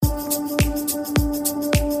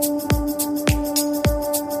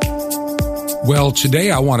Well,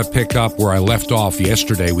 today I want to pick up where I left off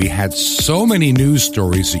yesterday. We had so many news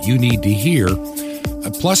stories that you need to hear.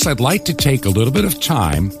 Plus, I'd like to take a little bit of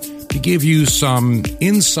time to give you some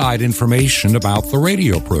inside information about the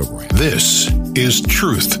radio program. This is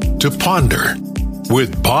Truth to Ponder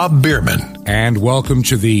with Bob Bierman. And welcome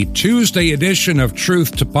to the Tuesday edition of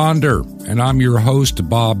Truth to Ponder. And I'm your host,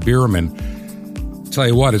 Bob Bierman. Tell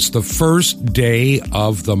you what, it's the first day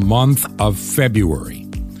of the month of February.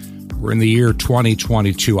 We're in the year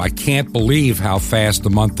 2022. I can't believe how fast the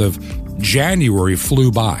month of January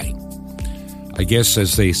flew by. I guess,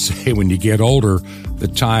 as they say, when you get older, the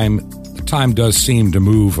time does seem to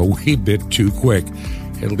move a wee bit too quick,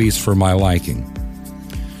 at least for my liking.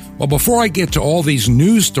 Well, before I get to all these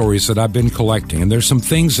news stories that I've been collecting, and there's some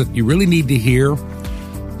things that you really need to hear.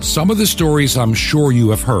 Some of the stories I'm sure you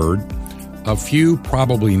have heard, a few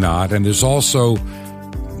probably not, and there's also,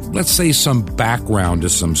 let's say, some background to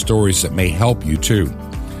some stories that may help you too.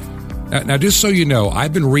 Now, just so you know,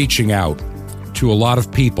 I've been reaching out to a lot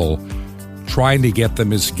of people trying to get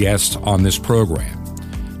them as guests on this program.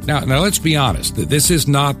 Now let's be honest. This is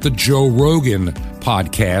not the Joe Rogan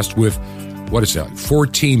podcast with,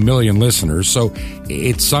 14 million listeners. So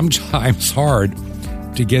it's sometimes hard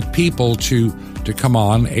to get people to come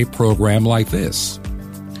on a program like this.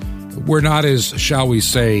 We're not as, shall we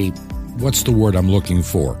say, what's the word I'm looking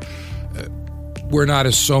for? We're not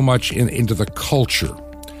as so much into the culture.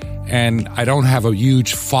 And I don't have a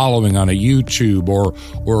huge following on a YouTube or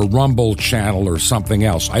a Rumble channel or something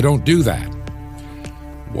else. I don't do that.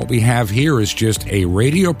 What we have here is just a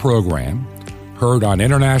radio program heard on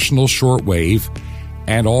international shortwave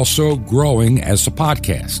and also growing as a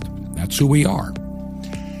podcast. That's who we are.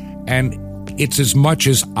 And it's as much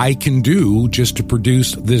as I can do just to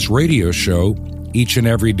produce this radio show each and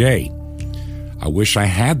every day. I wish I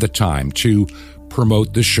had the time to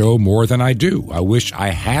promote the show more than I do. I wish I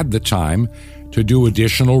had the time to do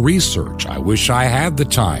additional research. I wish I had the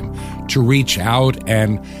time to reach out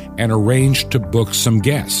and arrange to book some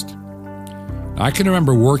guests. I can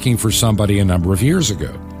remember working for somebody a number of years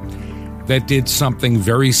ago that did something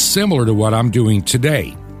very similar to what I'm doing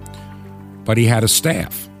today, but he had a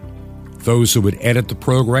staff. Those who would edit the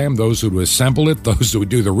program, those who would assemble it, those who would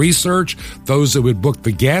do the research, those who would book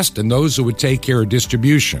the guest, and those who would take care of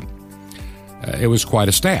distribution. It was quite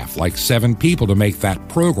a staff, like 7 people to make that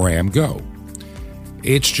program go.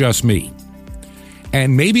 It's just me.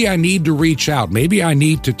 And maybe I need to reach out. Maybe I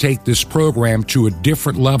need to take this program to a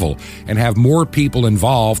different level and have more people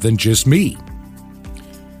involved than just me.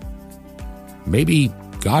 Maybe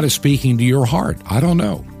God is speaking to your heart. I don't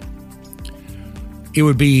know. It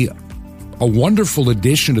would be a wonderful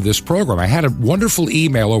addition to this program. I had a wonderful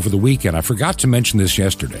email over the weekend. I forgot to mention this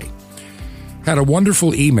yesterday. Had a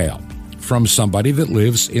wonderful email from somebody that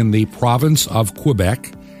lives in the province of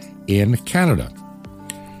Quebec in Canada.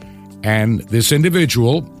 And this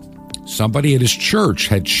individual, somebody at his church,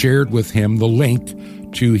 had shared with him the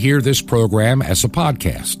link to hear this program as a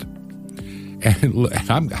podcast. And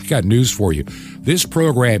I got news for you. This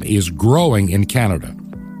program is growing in Canada.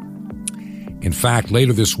 In fact,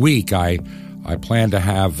 later this week, I plan to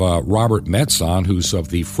have Robert Metz on, who's of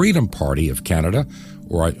the Freedom Party of Canada,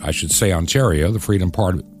 or I should say Ontario, the Freedom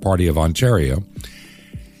Party of Ontario.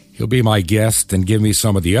 He'll be my guest and give me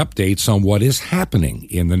some of the updates on what is happening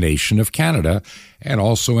in the nation of Canada and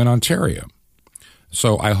also in Ontario.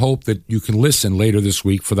 So I hope that you can listen later this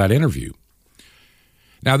week for that interview.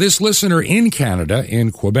 Now, this listener in Canada,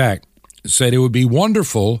 in Quebec, said it would be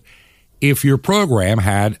wonderful if your program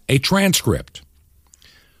had a transcript.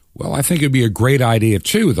 Well, I think it'd be a great idea,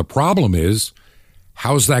 too. The problem is,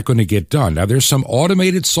 how's that going to get done? Now, there's some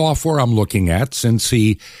automated software I'm looking at since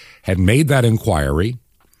he had made that inquiry,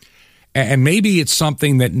 and maybe it's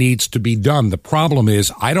something that needs to be done. The problem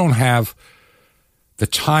is I don't have the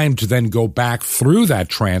time to then go back through that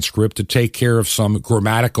transcript to take care of some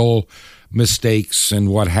grammatical mistakes and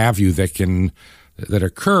what have you that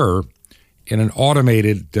occur in an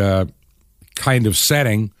automated kind of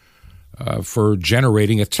setting for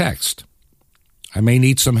generating a text. I may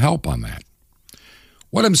need some help on that.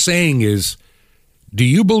 What I'm saying is, do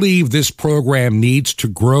you believe this program needs to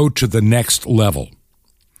grow to the next level?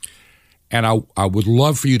 And I would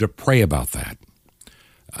love for you to pray about that.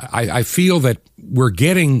 I feel that we're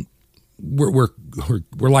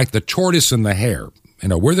like the tortoise and the hare. You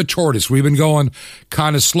know, we're the tortoise. We've been going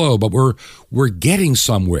kind of slow, but we're getting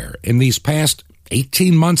somewhere in these past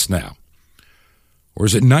 18 months now. Or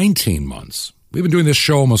is it 19 months? We've been doing this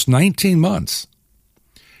show almost 19 months.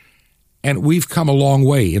 And we've come a long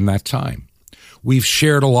way in that time. We've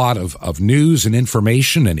shared a lot of news and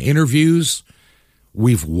information and interviews.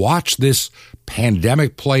 We've watched this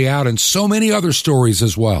pandemic play out and so many other stories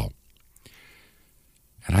as well.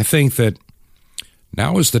 And I think that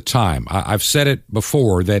now is the time. I've said it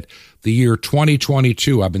before that the year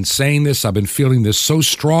 2022, I've been saying this, I've been feeling this so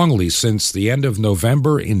strongly since the end of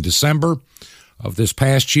November, in December of this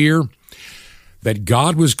past year, that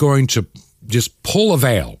God was going to just pull a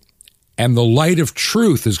veil and the light of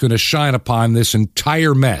truth is going to shine upon this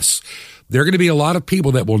entire mess. There are going to be a lot of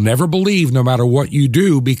people that will never believe no matter what you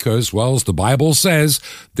do because, well, as the Bible says,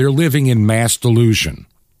 they're living in mass delusion.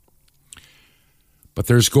 But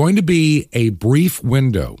there's going to be a brief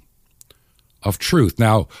window of truth.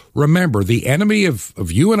 Now, remember, the enemy of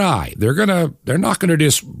you and I, they're not going to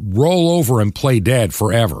just roll over and play dead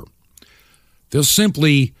forever. They'll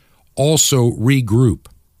simply also regroup.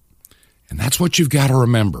 And that's what you've got to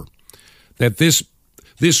remember, that this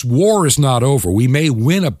war is not over. We may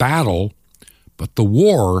win a battle, but the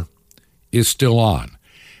war is still on.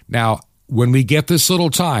 Now, when we get this little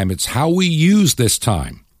time, it's how we use this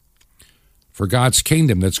time for God's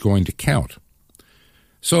kingdom that's going to count.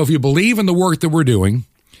 So if you believe in the work that we're doing,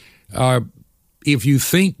 if you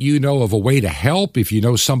think you know of a way to help, if you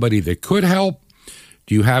know somebody that could help,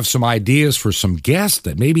 do you have some ideas for some guests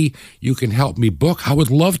that maybe you can help me book? I would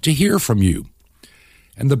love to hear from you.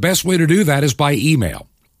 And the best way to do that is by email.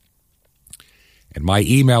 And my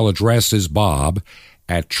email address is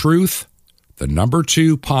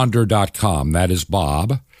bob@truth2ponder.com. That is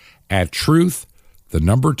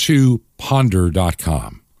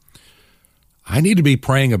bob@truth2ponder.com. I need to be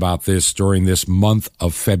praying about this during this month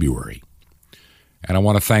of February. And I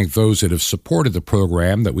want to thank those that have supported the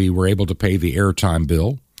program, that we were able to pay the airtime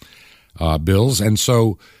bills. And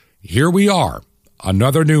so here we are,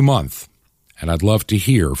 another new month, and I'd love to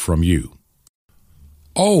hear from you.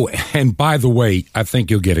 Oh, and by the way, I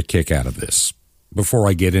think you'll get a kick out of this. Before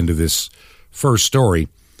I get into this first story,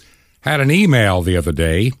 had an email the other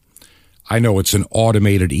day. I know it's an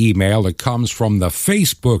automated email that comes from the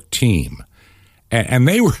Facebook team. And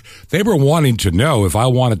they were wanting to know if I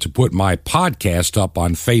wanted to put my podcast up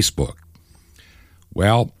on Facebook.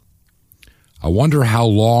 Well, I wonder how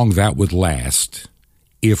long that would last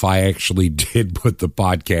if I actually did put the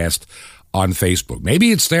podcast on Facebook.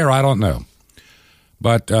 Maybe it's there, I don't know.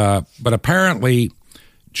 But apparently,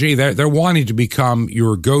 they're wanting to become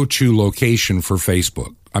your go-to location for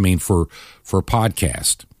Facebook. I mean, for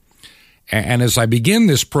podcast. And as I begin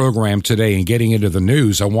this program today and getting into the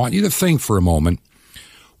news, I want you to think for a moment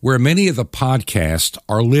where many of the podcasts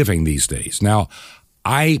are living these days. Now,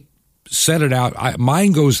 I set it out.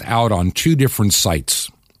 Mine goes out on 2 different sites.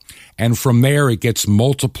 And from there, it gets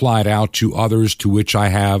multiplied out to others to which I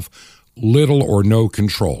have little or no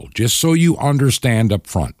control, just so you understand up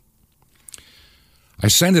front. I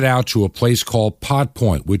send it out to a place called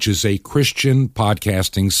Podpoint, which is a Christian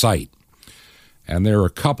podcasting site. And there are a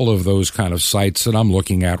couple of those kind of sites that I'm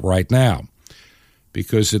looking at right now,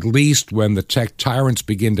 because at least when the tech tyrants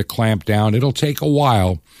begin to clamp down, it'll take a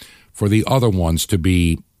while for the other ones to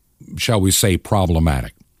be, shall we say,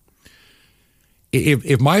 problematic.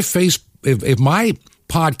 If my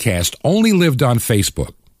podcast only lived on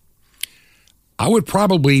Facebook, I would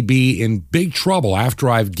probably be in big trouble after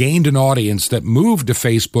I've gained an audience that moved to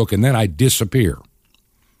Facebook and then I disappear.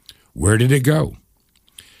 Where did it go?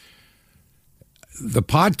 The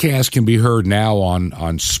podcast can be heard now on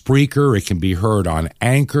Spreaker. It can be heard on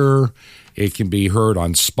Anchor. It can be heard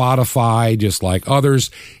on Spotify, just like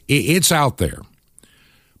others. It's out there.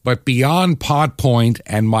 But beyond Podpoint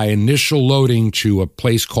and my initial loading to a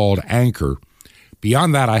place called Anchor,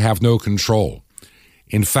 beyond that, I have no control.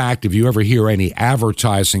 In fact, if you ever hear any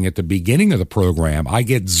advertising at the beginning of the program, I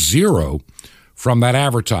get 0 from that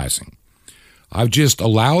advertising. I've just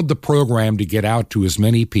allowed the program to get out to as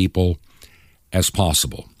many people as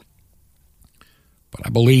possible. But I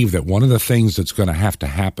believe that one of the things that's going to have to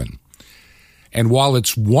happen, and while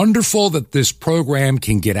it's wonderful that this program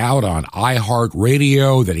can get out on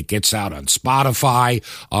iHeartRadio, that it gets out on Spotify,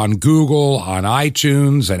 on Google, on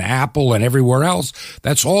iTunes, and Apple, and everywhere else,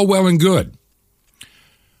 that's all well and good.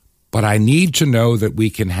 But I need to know that we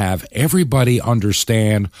can have everybody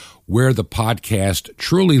understand where the podcast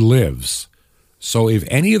truly lives. So if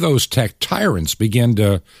any of those tech tyrants begin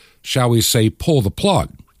to, shall we say, pull the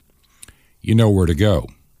plug, you know where to go.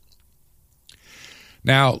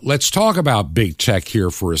 Now, let's talk about big tech here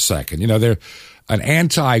for a second. You know, an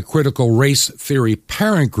anti-critical race theory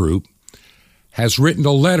parent group has written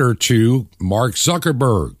a letter to Mark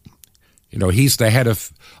Zuckerberg. You know, he's the head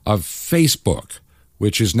of Facebook,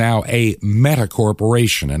 which is now a Meta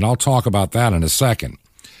corporation, and I'll talk about that in a second.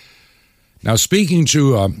 Now, speaking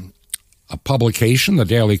to a publication, the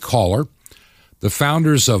Daily Caller, The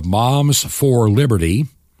founders of Moms for Liberty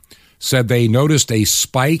said they noticed a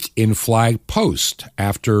spike in flag posts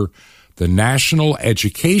after the National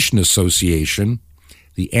Education Association,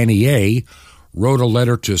 the NEA, wrote a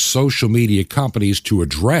letter to social media companies to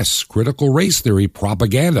address critical race theory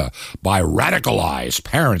propaganda by radicalized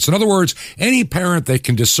parents. In other words, any parent that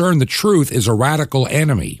can discern the truth is a radical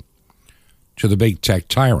enemy to the big tech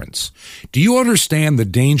tyrants. Do you understand the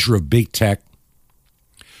danger of big tech?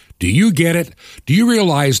 Do you get it? Do you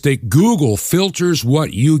realize that Google filters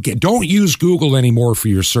what you get? Don't use Google anymore for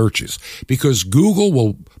your searches, because Google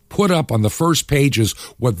will put up on the first pages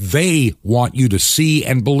what they want you to see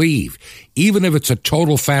and believe, even if it's a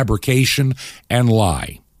total fabrication and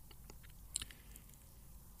lie.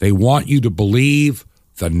 They want you to believe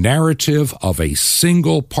the narrative of a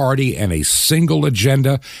single party and a single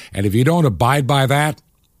agenda, and if you don't abide by that,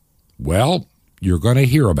 well, you're going to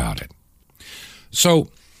hear about it. So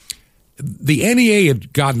the NEA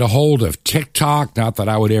had gotten a hold of TikTok, not that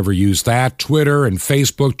I would ever use that, Twitter and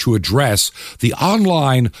Facebook, to address the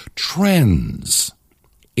online trends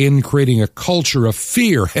in creating a culture of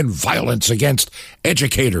fear and violence against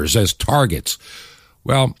educators as targets.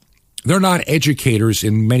 Well, they're not educators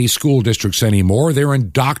in many school districts anymore. They're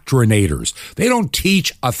indoctrinators. They don't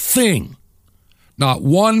teach a thing, not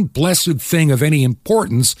one blessed thing of any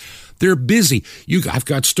importance. They're busy. I've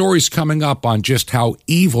got stories coming up on just how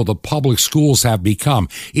evil the public schools have become.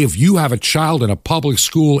 If you have a child in a public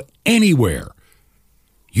school anywhere,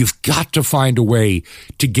 you've got to find a way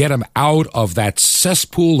to get them out of that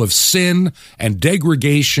cesspool of sin and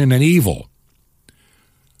degradation and evil.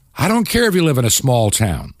 I don't care if you live in a small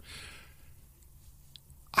town.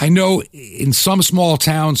 I know in some small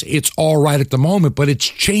towns it's all right at the moment, but it's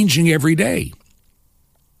changing every day.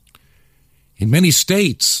 In many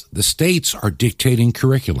states, the states are dictating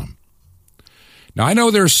curriculum. Now, I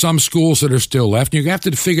know there are some schools that are still left, and you have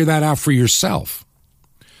to figure that out for yourself.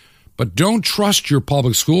 But don't trust your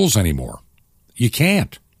public schools anymore. You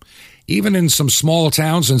can't. Even in some small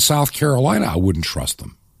towns in South Carolina, I wouldn't trust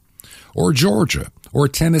them. Or Georgia, or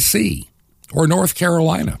Tennessee, or North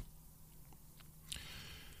Carolina.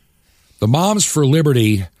 The Moms for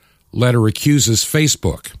Liberty letter accuses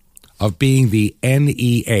Facebook of being the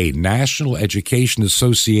NEA, National Education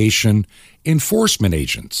Association, enforcement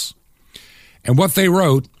agents. And what they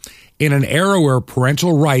wrote, in an era where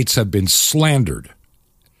parental rights have been slandered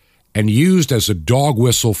and used as a dog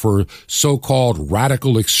whistle for so-called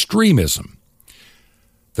radical extremism,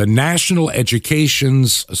 the National Education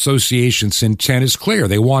Association's intent is clear.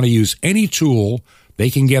 They want to use any tool they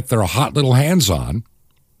can get their hot little hands on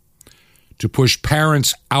to push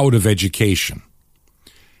parents out of education.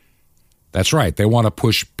 That's right. They want to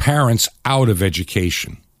push parents out of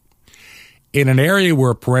education. In an area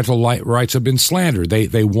where parental rights have been slandered,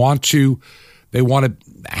 they want to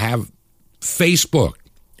have Facebook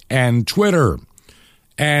and Twitter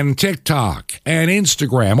and TikTok and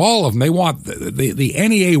Instagram, all of them. They want the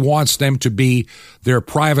NEA wants them to be their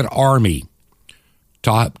private army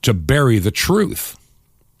to bury the truth.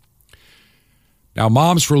 Now,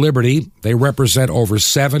 Moms for Liberty, they represent over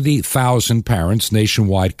 70,000 parents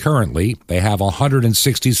nationwide currently. They have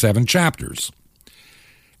 167 chapters.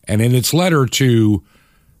 And in its letter to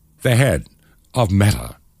the head of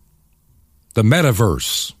Meta, the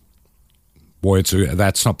metaverse, boy,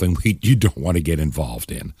 that's something you don't want to get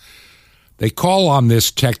involved in. They call on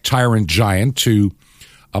this tech tyrant giant to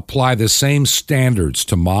apply the same standards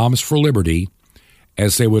to Moms for Liberty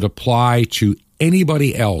as they would apply to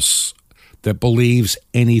anybody else that believes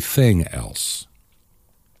anything else.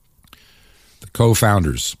 The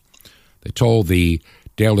co-founders, they told the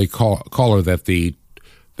Daily Caller that the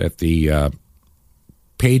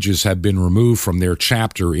pages have been removed from their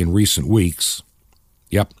chapter in recent weeks.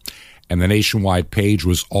 Yep. And the nationwide page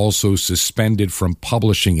was also suspended from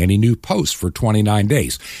publishing any new posts for 29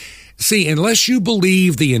 days. See, unless you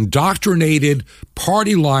believe the indoctrinated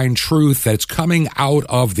party line truth that's coming out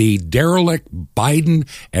of the derelict Biden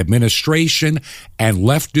administration and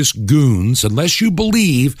leftist goons, unless you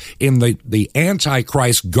believe in the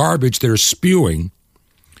Antichrist garbage they're spewing,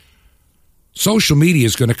 social media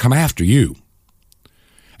is going to come after you.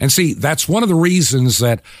 And see, that's one of the reasons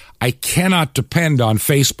that I cannot depend on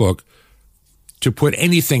Facebook to put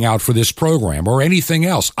anything out for this program or anything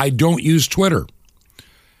else. I don't use Twitter.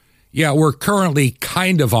 Yeah, we're currently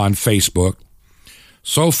kind of on Facebook.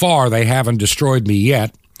 So far, they haven't destroyed me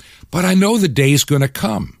yet, but I know the day's going to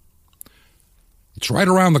come. It's right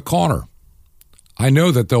around the corner. I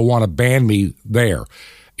know that they'll want to ban me there.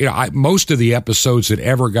 You know, most of the episodes that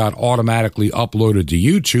ever got automatically uploaded to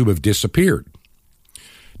YouTube have disappeared.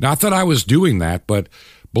 Not that I was doing that, but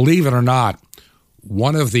believe it or not,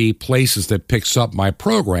 one of the places that picks up my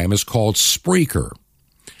program is called Spreaker.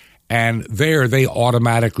 And there they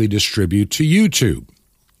automatically distribute to YouTube.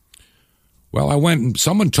 Well,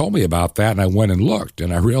 someone told me about that, and I went and looked,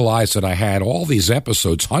 and I realized that I had all these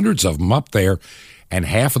episodes, hundreds of them up there, and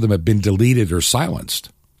half of them have been deleted or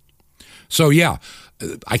silenced. So, yeah,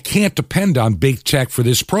 I can't depend on big tech for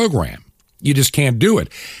this program. You just can't do it.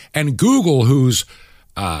 And Google, who's,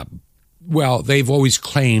 they've always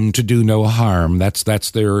claimed to do no harm.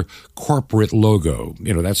 That's their corporate logo.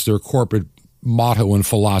 That's their corporate motto and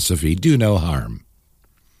philosophy, do no harm.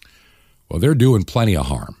 Well, they're doing plenty of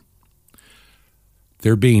harm.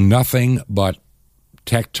 They're being nothing but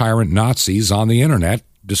tech tyrant Nazis on the internet,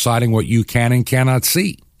 deciding what you can and cannot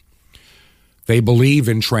see. They believe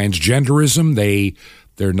in transgenderism.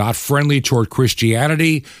 They're not friendly toward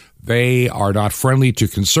Christianity. They are not friendly to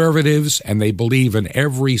conservatives, and they believe in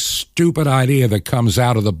every stupid idea that comes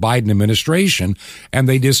out of the Biden administration, and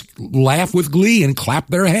they just laugh with glee and clap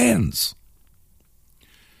their hands.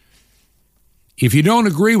 If you don't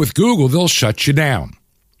agree with Google, they'll shut you down.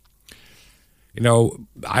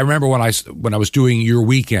 I remember when I was doing your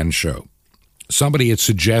weekend show, somebody had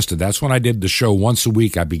suggested, that's when I did the show once a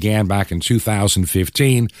week. I began back in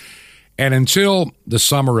 2015, and until the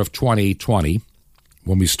summer of 2020,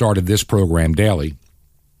 when we started this program daily,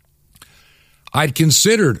 I'd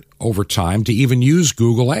considered over time to even use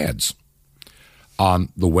Google Ads on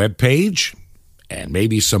the web page and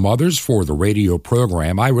maybe some others for the radio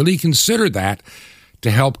program. I really considered that to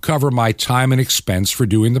help cover my time and expense for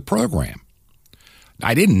doing the program.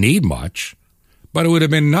 I didn't need much, but it would have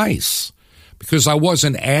been nice because I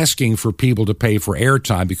wasn't asking for people to pay for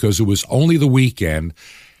airtime because it was only the weekend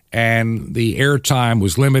and the airtime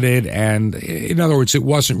was limited. And in other words, it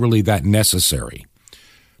wasn't really that necessary.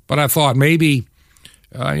 But I thought maybe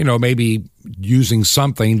using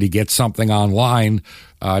something to get something online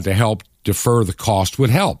to help defer the cost would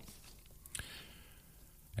help.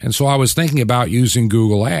 And so I was thinking about using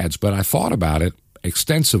Google Ads, but I thought about it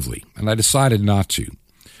extensively, and I decided not to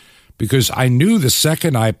because I knew the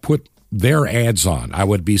second I put their ads on, I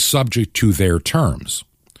would be subject to their terms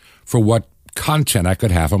for what content I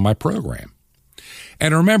could have on my program.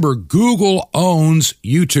 And remember, Google owns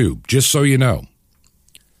YouTube, just so you know.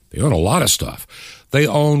 They own a lot of stuff. They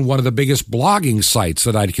own one of the biggest blogging sites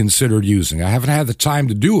that I'd considered using. I haven't had the time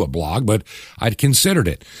to do a blog, but I'd considered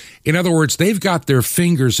it. In other words, they've got their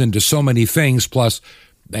fingers into so many things, plus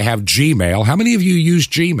they have Gmail. How many of you use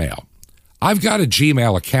Gmail? I've got a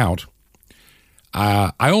Gmail account.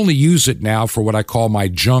 I only use it now for what I call my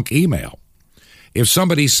junk email. If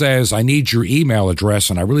somebody says, I need your email address,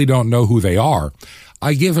 and I really don't know who they are,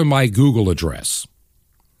 I give them my Google address.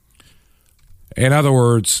 In other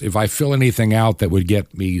words, if I fill anything out that would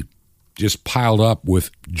get me just piled up with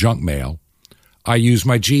junk mail, I use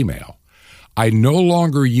my Gmail. I no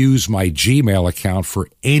longer use my Gmail account for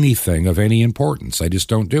anything of any importance. I just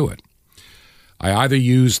don't do it. I either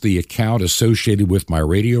use the account associated with my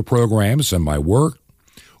radio programs and my work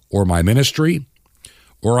or my ministry,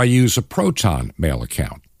 or I use a Proton mail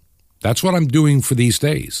account. That's what I'm doing for these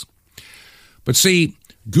days. But see,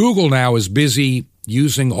 Google now is busy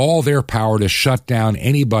using all their power to shut down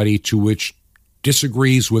anybody to which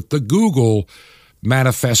disagrees with the Google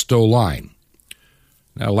manifesto line.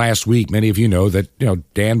 Now, last week, many of you know that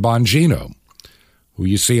Dan Bongino, who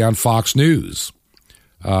you see on Fox News,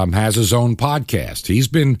 has his own podcast. He's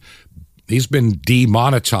been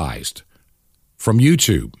demonetized from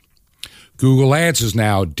YouTube. Google Ads has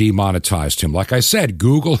now demonetized him. Like I said,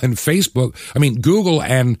 Google and Google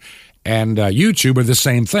and YouTube are the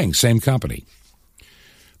same thing, same company.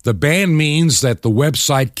 The ban means that the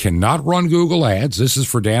website cannot run Google Ads. This is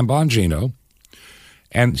for Dan Bongino.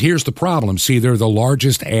 And here's the problem. See, they're the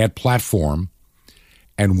largest ad platform,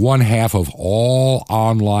 and 1/2 of all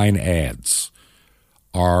online ads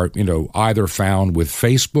are, either found with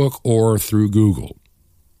Facebook or through Google.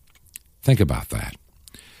 Think about that.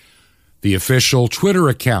 The official Twitter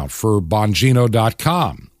account for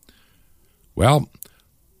Bongino.com,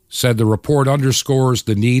 said the report underscores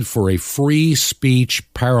the need for a free speech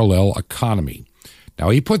parallel economy. Now,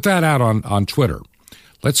 he put that out on Twitter.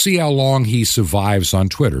 Let's see how long he survives on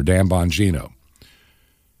Twitter, Dan Bongino.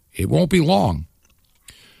 It won't be long.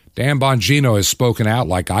 Dan Bongino has spoken out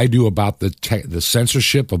like I do about the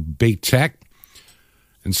censorship of big tech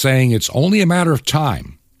and saying it's only a matter of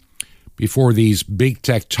time before these big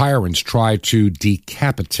tech tyrants try to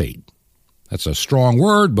decapitate. That's a strong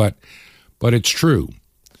word, but it's true.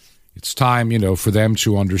 It's time, for them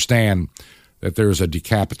to understand that there's a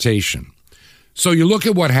decapitation. So you look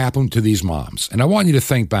at what happened to these moms, and I want you to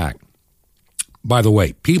think back. By the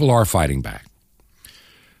way, people are fighting back.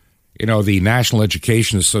 The National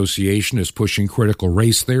Education Association is pushing critical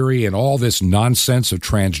race theory and all this nonsense of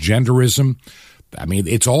transgenderism. I mean,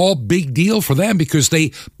 it's all big deal for them because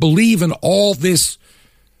they believe in all this,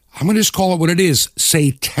 I'm going to just call it what it is,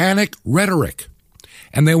 satanic rhetoric.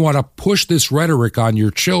 And they want to push this rhetoric on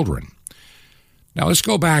your children. Now, let's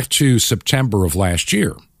go back to September of last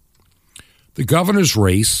year. The governor's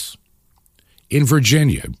race in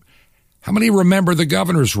Virginia. How many remember the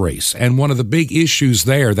governor's race? And one of the big issues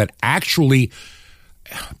there that actually,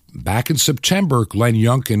 back in September, Glenn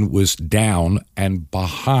Youngkin was down and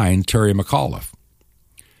behind Terry McAuliffe.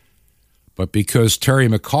 But because Terry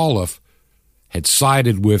McAuliffe had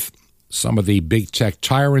sided with some of the big tech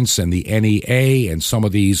tyrants and the NEA and some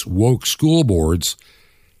of these woke school boards,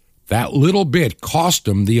 that little bit cost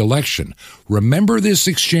him the election. Remember this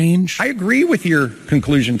exchange? I agree with your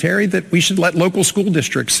conclusion, Terry, that we should let local school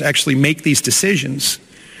districts actually make these decisions.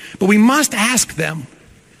 But we must ask them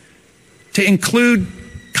to include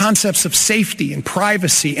concepts of safety and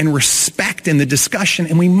privacy and respect in the discussion,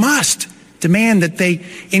 and we must demand that they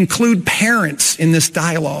include parents in this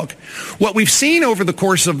dialogue. What we've seen over the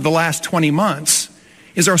course of the last 20 months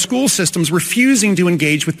is our school systems refusing to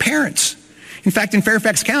engage with parents. In fact, in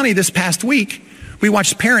Fairfax County this past week, we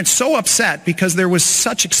watched parents so upset because there was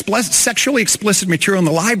such sexually explicit material in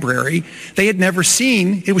the library they had never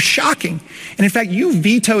seen. It was shocking. And in fact, you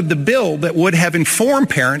vetoed the bill that would have informed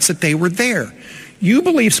parents that they were there. You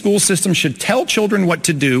believe school systems should tell children what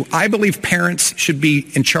to do. I believe parents should be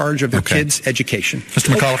in charge of their kids' education.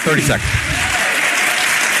 Mr. McAuliffe, 30 seconds.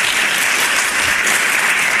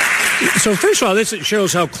 So first of all, this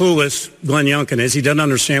shows how clueless Glenn Youngkin is. He doesn't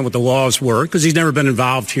understand what the laws were because he's never been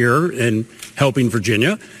involved here in helping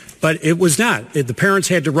Virginia. But it was not. The parents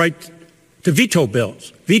had to write to veto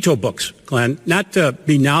books, Glenn, not to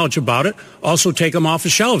be knowledgeable about it, also take them off the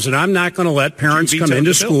shelves. And I'm not going to let parents come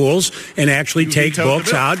into schools and actually take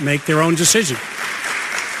books out and make their own decision.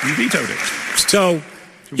 You vetoed it. So,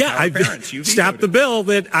 yeah, I stopped the bill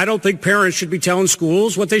that I don't think parents should be telling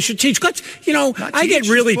schools what they should teach. I get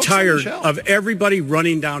really tired of everybody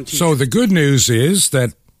running down teachers. So the good news is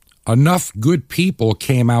that enough good people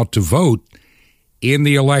came out to vote in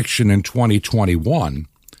the election in 2021,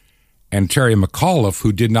 and Terry McAuliffe,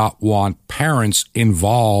 who did not want parents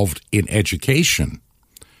involved in education,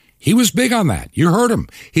 he was big on that. You heard him.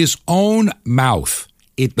 His own mouth.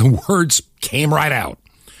 The words came right out.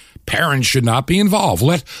 Parents should not be involved.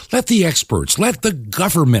 Let the experts, let the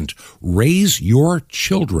government raise your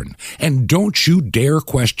children. And don't you dare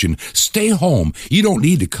question. Stay home. You don't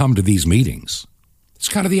need to come to these meetings. It's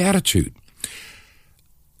kind of the attitude.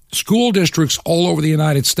 School districts all over the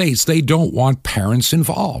United States, they don't want parents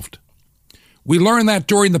involved. We learned that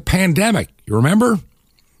during the pandemic. You remember?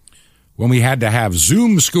 When we had to have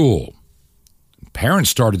Zoom school.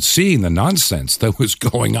 Parents started seeing the nonsense that was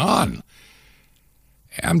going on.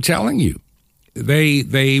 I'm telling you,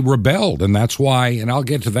 they rebelled, and that's why, and I'll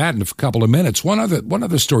get to that in a couple of minutes. One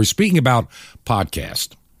other story, speaking about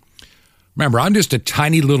podcast. Remember, I'm just a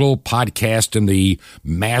tiny little podcast in the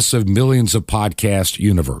massive millions of podcast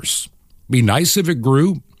universe. Be nice if it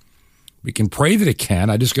grew. We can pray that it can.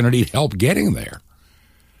 I'm just going to need help getting there.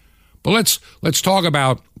 But let's talk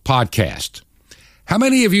about podcast. How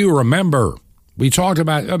many of you remember, we talked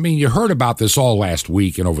about, you heard about this all last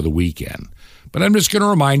week and over the weekend. But I'm just going to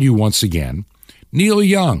remind you once again, Neil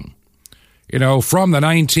Young, from the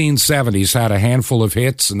 1970s, had a handful of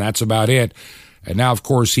hits, and that's about it. And now, of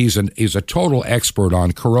course, he's a total expert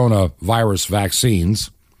on coronavirus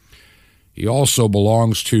vaccines. He also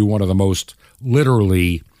belongs to one of the most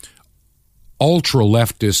literally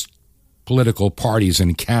ultra-leftist political parties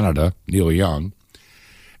in Canada, Neil Young.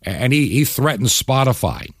 And he threatens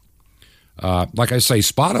Spotify. Like I say,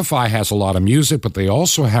 Spotify has a lot of music, but they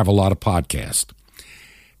also have a lot of podcasts.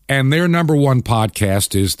 And their number one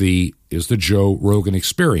podcast is the Joe Rogan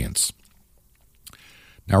Experience.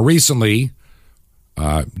 Now, recently,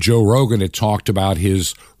 Joe Rogan had talked about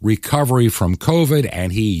his recovery from COVID,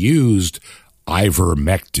 and he used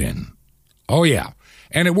ivermectin. Oh, yeah.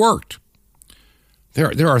 And it worked.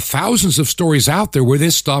 There are thousands of stories out there where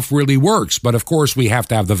this stuff really works. But, of course, we have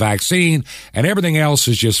to have the vaccine, and everything else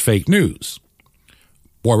is just fake news.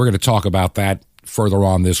 Boy, we're going to talk about that further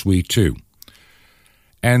on this week, too.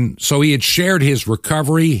 And so he had shared his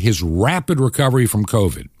recovery, his rapid recovery from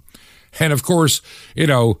COVID. And, of course,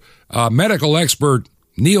 medical expert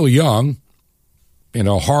Neil Young,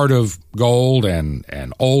 heart of gold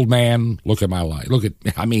and old man, look at my life.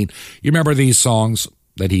 You remember these songs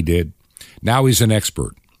that he did? Now he's an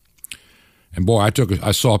expert. And boy,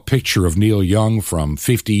 I saw a picture of Neil Young from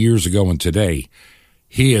 50 years ago and today.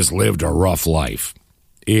 He has lived a rough life.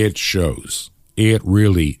 It shows. It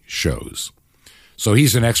really shows. So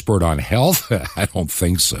he's an expert on health? I don't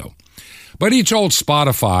think so. But he told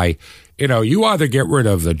Spotify, you either get rid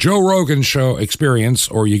of the Joe Rogan show experience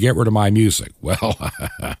or you get rid of my music. Well,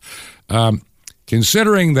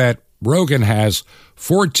 considering that Rogan has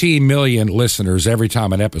 14 million listeners every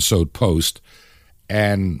time an episode posts,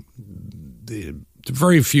 and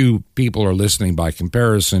very few people are listening by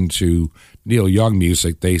comparison to Neil Young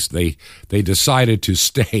music, they decided to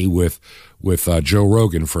stay with Joe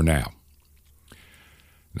Rogan for now.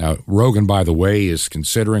 Now, Rogan, by the way, is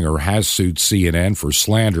considering or has sued CNN for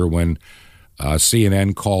slander when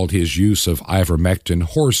CNN called his use of ivermectin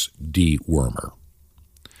horse dewormer.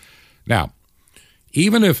 Now,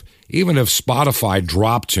 even if Spotify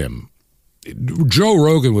dropped him, Joe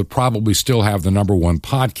Rogan would probably still have the number one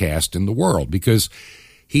podcast in the world because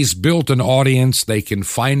he's built an audience. They can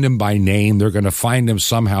find him by name. They're going to find him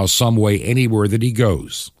somehow, some way, anywhere that he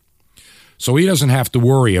goes. So he doesn't have to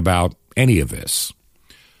worry about any of this.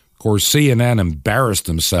 Of course, CNN embarrassed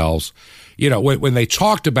themselves. When they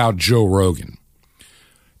talked about Joe Rogan,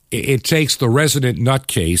 it takes the resident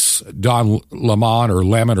nutcase, Don Lemon or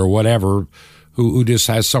Lemon or whatever, who just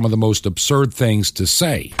has some of the most absurd things to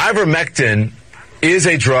say. Ivermectin is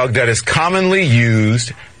a drug that is commonly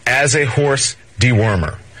used as a horse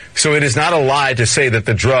dewormer. So it is not a lie to say that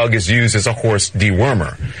the drug is used as a horse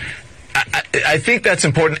dewormer. I think that's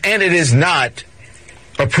important, and it is not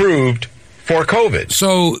approved for COVID.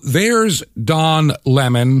 So there's Don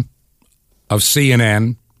Lemon of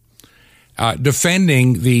CNN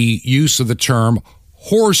defending the use of the term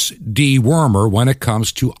horse dewormer when it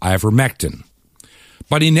comes to ivermectin.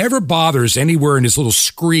 But he never bothers anywhere in his little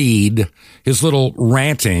screed, his little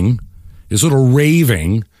ranting, his little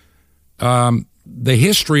raving, the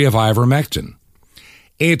history of ivermectin.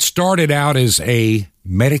 It started out as a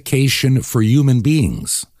medication for human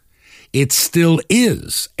beings. It still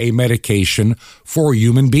is a medication for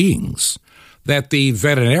human beings that the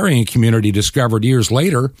veterinarian community discovered years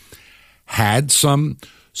later had some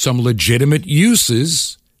legitimate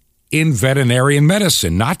uses in veterinarian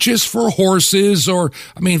medicine, not just for horses for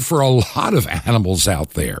a lot of animals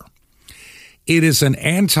out there. It is an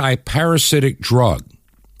anti-parasitic drug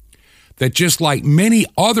that, just like many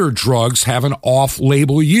other drugs, have an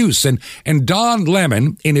off-label use. And Don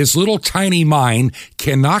Lemon, in his little tiny mind,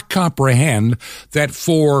 cannot comprehend that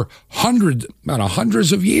for hundreds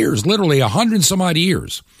of years, literally 100 some odd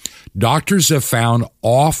years, doctors have found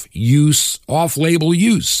off-label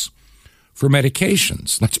use for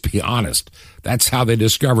medications. Let's be honest. That's how they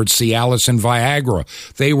discovered Cialis and Viagra.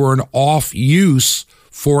 They were an off use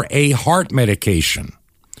for a heart medication.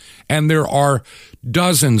 And there are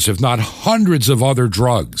dozens, if not hundreds, of other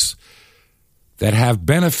drugs that have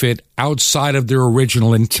benefit outside of their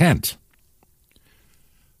original intent.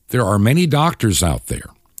 There are many doctors out there,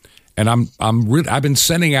 and I've been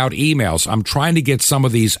sending out emails. I'm trying to get some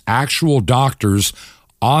of these actual doctors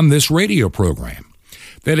on this radio program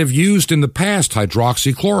that have used in the past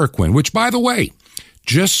hydroxychloroquine, which, by the way,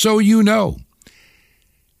 just so you know,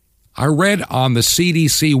 I read on the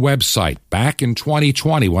CDC website back in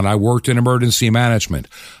 2020 when I worked in emergency management,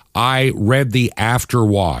 I read the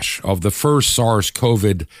afterwash of the first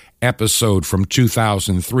SARS-CoV episode from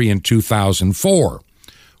 2003 and 2004,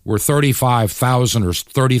 where 35,000 or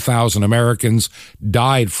 30,000 Americans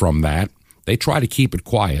died from that. They try to keep it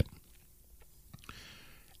quiet.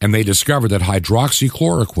 And they discovered that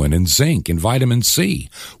hydroxychloroquine and zinc and vitamin C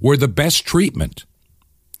were the best treatment.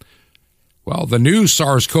 Well, the new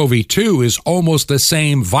SARS-CoV-2 is almost the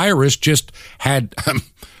same virus, just had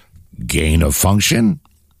gain of function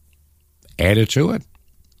added to it.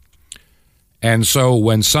 And so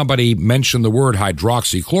when somebody mentioned the word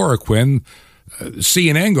hydroxychloroquine,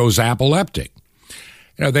 CNN goes apoplectic.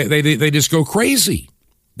 They just go crazy.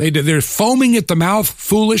 They're foaming at the mouth,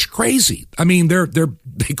 foolish, crazy. I mean, they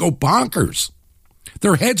go bonkers.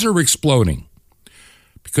 Their heads are exploding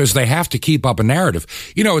because they have to keep up a narrative.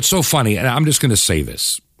 It's so funny, and I'm just going to say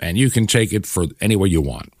this, and you can take it for any way you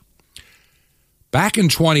want. Back in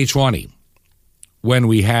 2020, when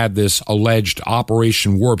we had this alleged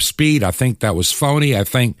Operation Warp Speed, I think that was phony. I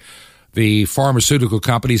think the pharmaceutical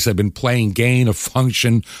companies have been playing gain of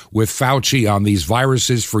function with Fauci on these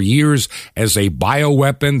viruses for years as a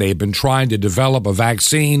bioweapon. They've been trying to develop a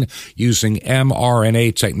vaccine using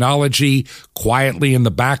mRNA technology quietly in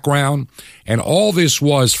the background. And all this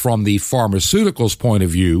was, from the pharmaceuticals' point of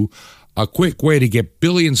view, a quick way to get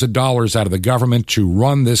billions of dollars out of the government to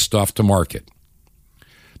run this stuff to market.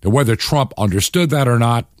 Now, whether Trump understood that or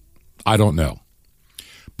not, I don't know.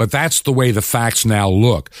 But that's the way the facts now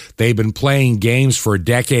look. They've been playing games for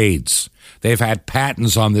decades. They've had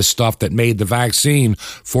patents on this stuff that made the vaccine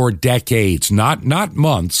for decades, not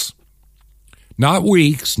months, not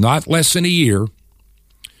weeks, not less than a year.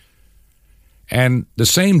 And the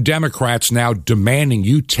same Democrats now demanding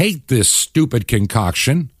you take this stupid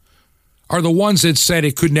concoction are the ones that said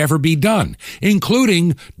it could never be done,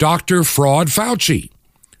 including Dr. Fraud Fauci.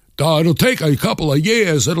 It'll take a couple of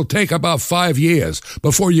years. It'll take about 5 years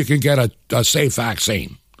before you can get a safe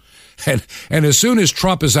vaccine. And as soon as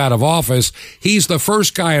Trump is out of office, he's the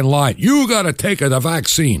first guy in line. You got to take the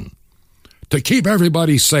vaccine to keep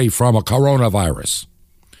everybody safe from a coronavirus.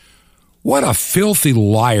 What a filthy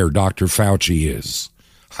liar Dr. Fauci is.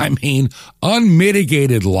 I mean,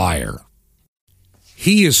 unmitigated liar.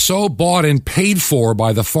 He is so bought and paid for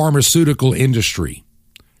by the pharmaceutical industry.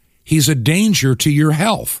 He's a danger to your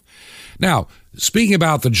health. Now, speaking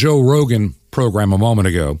about the Joe Rogan program a moment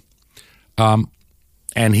ago,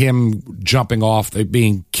 and him jumping off,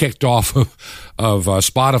 being kicked off of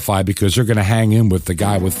Spotify because they're going to hang him with the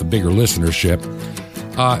guy with the bigger listenership.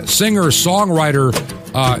 Singer-songwriter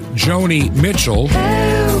Joni Mitchell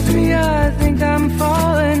Help me, I think I'm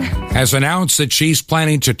falling. Has announced that she's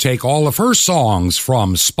planning to take all of her songs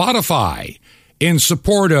from Spotify in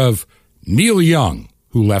support of Neil Young,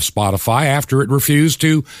 who left Spotify after it refused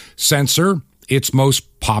to censor its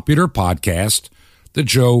most popular podcast, The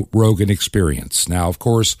Joe Rogan Experience. Now, of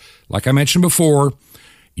course, like I mentioned before,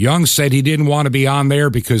 Young said he didn't want to be on there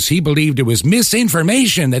because he believed it was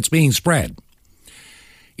misinformation that's being spread.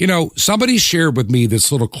 You know, somebody shared with me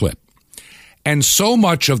this little clip, and so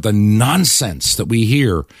much of the nonsense that we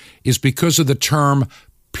hear is because of the term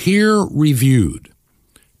peer-reviewed.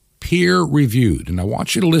 Peer-reviewed. And I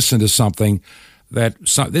want you to listen to something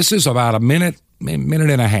this is about a minute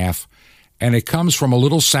and a half, and it comes from a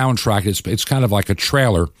little soundtrack. It's kind of like a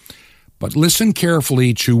trailer. But listen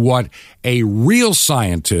carefully to what a real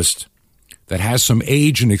scientist that has some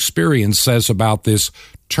age and experience says about this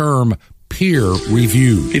term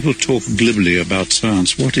peer-reviewed. People talk glibly about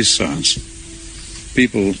science. What is science?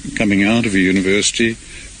 People coming out of a university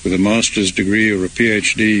with a master's degree or a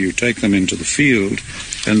PhD, you take them into the field,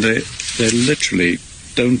 and they literally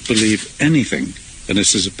don't believe anything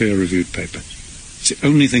unless there's a peer-reviewed paper. It's the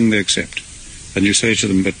only thing they accept. And you say to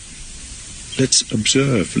them, but let's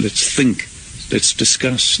observe, let's think, let's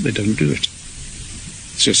discuss. They don't do it.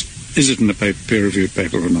 It's just, is it in a peer-reviewed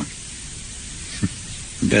paper or not?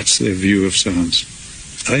 That's their view of science.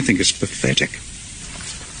 I think it's pathetic.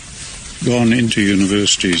 Gone into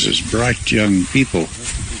universities as bright young people.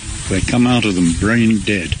 They come out of them brain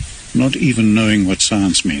dead, not even knowing what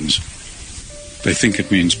science means. They think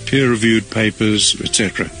it means peer-reviewed papers,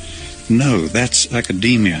 etc. No, that's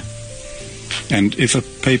academia. And if a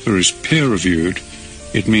paper is peer-reviewed,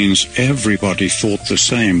 it means everybody thought the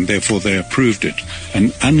same, therefore they approved it.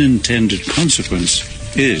 An unintended consequence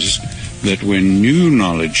is that when new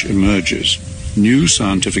knowledge emerges, new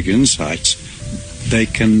scientific insights, they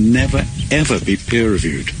can never, ever be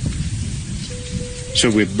peer-reviewed. So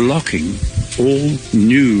we're blocking all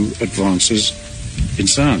new advances in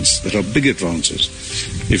science that are big advances.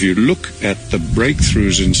 If you look at the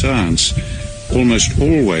breakthroughs in science, almost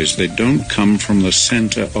always they don't come from the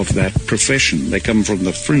center of that profession. They come from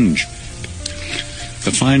the fringe.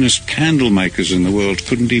 The finest candle makers in the world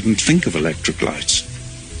couldn't even think of electric lights.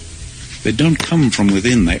 They don't come from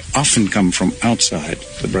within. They often come from outside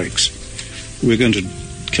the breaks. We're going to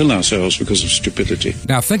kill ourselves because of stupidity.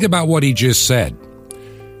 Now think about what he just said.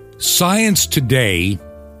 Science today,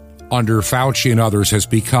 under Fauci and others, has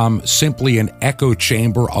become simply an echo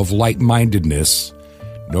chamber of like-mindedness.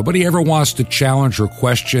 Nobody ever wants to challenge or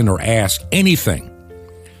question or ask anything.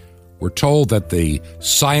 We're told that the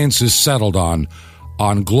science is settled on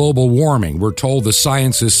global warming. We're told the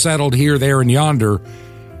science is settled here, there, and yonder.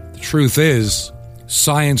 The truth is,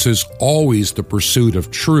 science is always the pursuit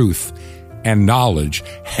of truth and knowledge,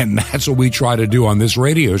 and that's what we try to do on this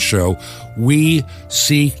radio show. We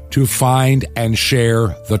seek to find and share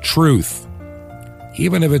the truth,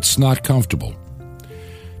 even if it's not comfortable.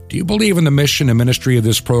 Do you believe in the mission and ministry of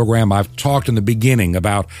this program? I've talked in the beginning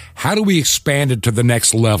about how do we expand it to the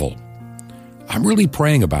next level. I'm really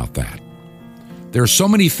praying about that. There are so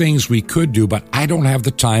many things we could do, but I don't have the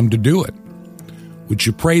time to do it. Would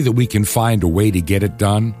you pray that we can find a way to get it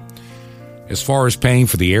done? As far as paying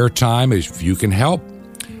for the airtime, if you can help,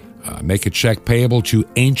 make a check payable to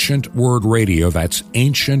Ancient Word Radio. That's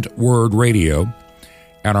Ancient Word Radio.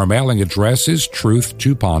 And our mailing address is Truth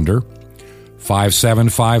to Ponder,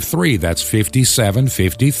 5753. That's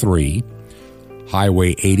 5753,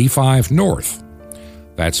 Highway 85 North,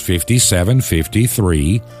 That's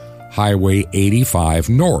 5753 Highway 85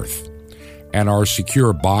 North. And our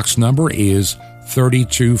secure box number is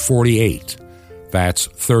 3248. That's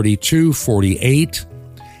 3248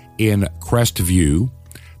 in Crestview.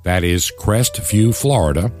 That is Crestview,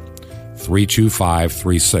 Florida,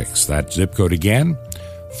 32536. That zip code again,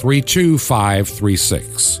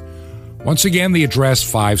 32536. Once again, the address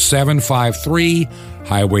 5753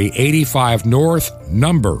 Highway 85 North,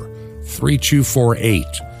 number 3248,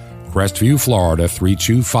 Crestview, Florida,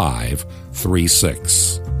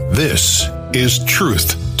 32536. This is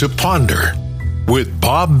Truth to Ponder with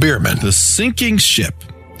Bob Bierman. The sinking ship.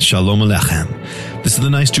 Shalom Aleichem. This is the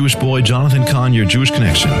nice Jewish boy, Jonathan Kahn, your Jewish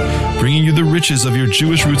connection, bringing you the riches of your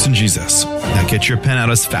Jewish roots in Jesus. Now get your pen out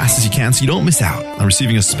as fast as you can so you don't miss out on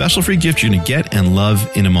receiving a special free gift you're going to get and love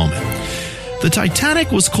in a moment. The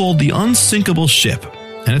Titanic was called the unsinkable ship,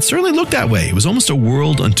 and it certainly looked that way. It was almost a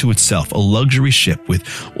world unto itself, a luxury ship with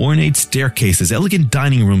ornate staircases, elegant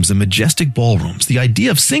dining rooms, and majestic ballrooms. The idea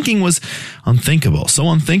of sinking was unthinkable, so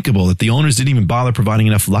unthinkable that the owners didn't even bother providing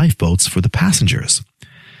enough lifeboats for the passengers.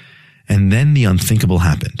 And then the unthinkable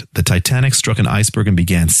happened. The Titanic struck an iceberg and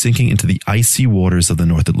began sinking into the icy waters of the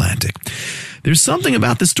North Atlantic. There's something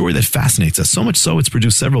about this story that fascinates us, so much so it's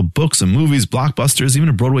produced several books and movies, blockbusters, even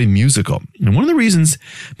a Broadway musical. And one of the reasons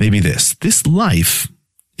may be this life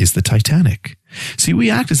is the Titanic. See, we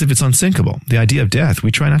act as if it's unsinkable. The idea of death,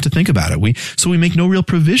 we try not to think about it. So we make no real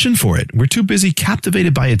provision for it. We're too busy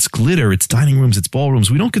captivated by its glitter, its dining rooms, its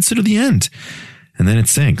ballrooms. We don't consider the end. And then it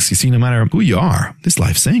sinks. You see, no matter who you are, this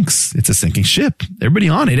life sinks. It's a sinking ship. Everybody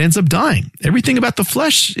on it ends up dying. Everything about the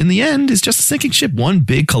flesh in the end is just a sinking ship. One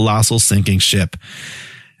big, colossal sinking ship.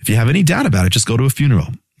 If you have any doubt about it, just go to a funeral.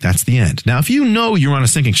 That's the end. Now, if you know you're on a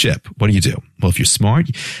sinking ship, what do? Well, if you're smart,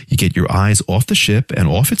 you get your eyes off the ship and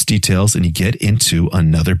off its details and you get into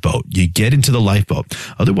another boat. You get into the lifeboat.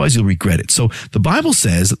 Otherwise, you'll regret it. So the Bible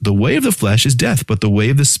says the way of the flesh is death, but the way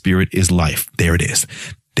of the spirit is life. There it is.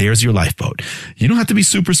 There's your lifeboat. You don't have to be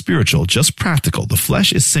super spiritual, just practical. The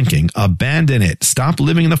flesh is sinking. Abandon it. Stop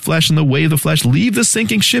living in the flesh and the way of the flesh. Leave the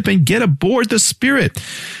sinking ship and get aboard the spirit.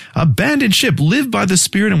 Abandon ship. Live by the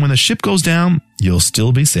spirit, and when the ship goes down, you'll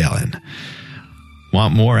still be sailing.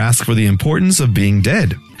 Want more? Ask for the importance of being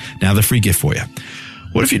dead. Now the free gift for you.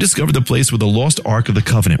 What if you discovered the place where the lost Ark of the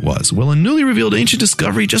Covenant was? Well, a newly revealed ancient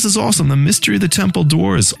discovery just as awesome. The mystery of the temple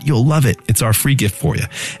doors. You'll love it. It's our free gift for you.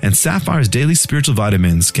 And Sapphire's daily spiritual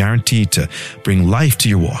vitamins guaranteed to bring life to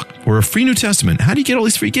your walk. Or a free New Testament. How do you get all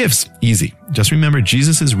these free gifts? Easy. Just remember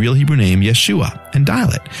Jesus' real Hebrew name, Yeshua, and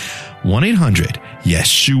dial it.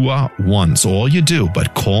 1-800-YESHUA-1. So all you do,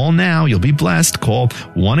 but call now. You'll be blessed. Call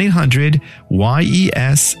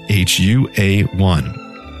 1-800-YESHUA-1.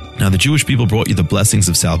 Now, the Jewish people brought you the blessings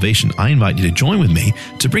of salvation. I invite you to join with me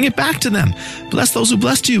to bring it back to them. Bless those who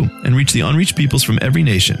blessed you and reach the unreached peoples from every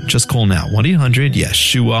nation. Just call now,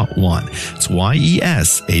 1-800-YESHUA-1. It's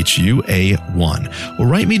YESHUA-1. Or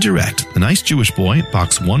write me direct, The Nice Jewish Boy,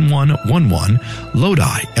 Box 1111,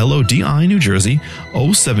 Lodi, Lodi, New Jersey,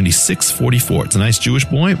 07644. It's a Nice Jewish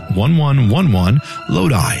Boy, 1111,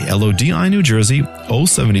 Lodi, Lodi, New Jersey,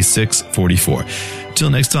 07644. Till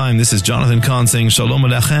next time, this is Jonathan Kahn saying Shalom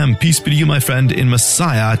Aleichem. Peace be to you, my friend, in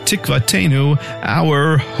Messiah, Tikvatenu,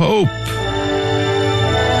 our hope.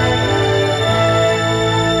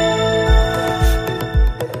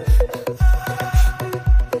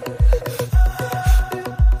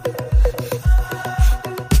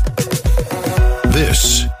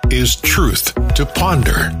 This is Truth to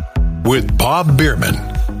Ponder with Bob Bierman.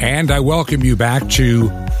 And I welcome you back to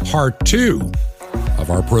part 2 of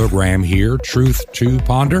our program here, Truth to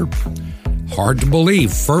Ponder. Hard to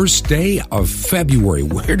believe, first day of February.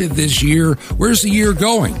 Where's the year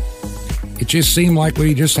going? It just seemed like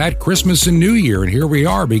we just had Christmas and New Year, and here we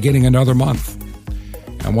are beginning another month.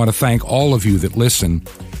 I want to thank all of you that listen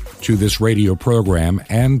to this radio program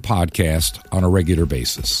and podcast on a regular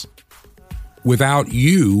basis. Without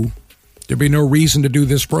you, there'd be no reason to do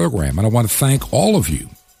this program, and I want to thank all of you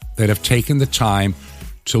that have taken the time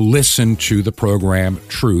to listen to the program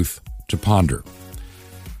Truth to Ponder.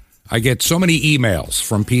 I get so many emails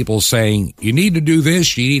from people saying, you need to do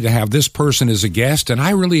this, you need to have this person as a guest, and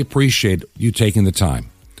I really appreciate you taking the time.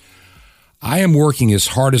 I am working as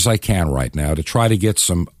hard as I can right now to try to get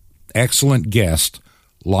some excellent guests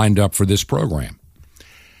lined up for this program.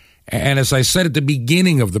 And as I said at the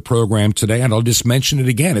beginning of the program today, and I'll just mention it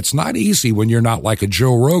again, it's not easy when you're not like a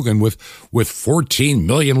Joe Rogan with 14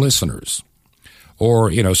 million listeners.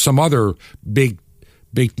 Or, some other big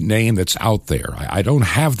name that's out there. I don't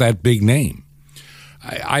have that big name.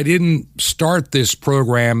 I didn't start this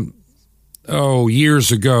program,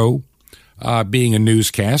 years ago. being a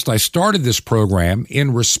newscast. I started this program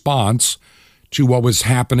in response to what was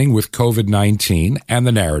happening with COVID-19 and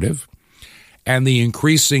the narrative, and the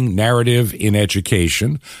increasing narrative in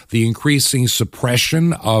education, the increasing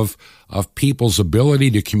suppression of people's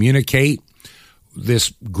ability to communicate,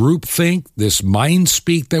 this groupthink, this mind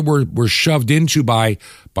speak that we're shoved into by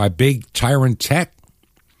big tyrant tech.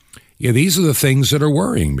 Yeah, these are the things that are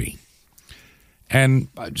worrying me. And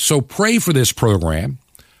so pray for this program.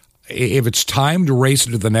 If it's time to raise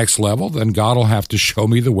it to the next level, then God will have to show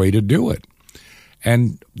me the way to do it.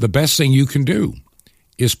 And the best thing you can do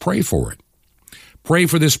is pray for it. Pray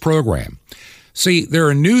for this program. See, there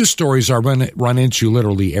are news stories I run into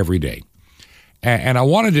literally every day. And I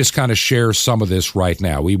want to just kind of share some of this right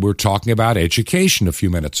now. We were talking about education a few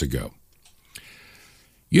minutes ago.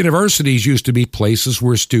 Universities used to be places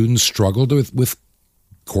where students struggled with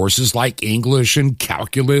courses like English and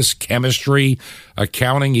calculus, chemistry,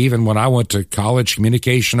 accounting, even when I went to college,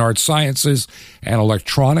 communication, arts sciences, and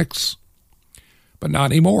electronics. But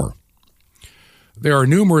not anymore. There are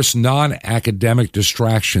numerous non-academic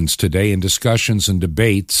distractions today in discussions and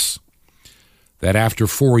debates that after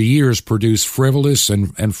 4 years produce frivolous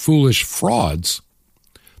and foolish frauds.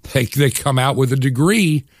 They come out with a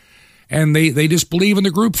degree and they just believe in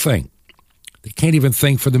the group thing. They can't even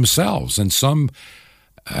think for themselves, and some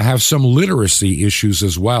have some literacy issues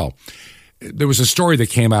as well. There was a story that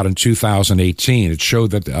came out in 2018. It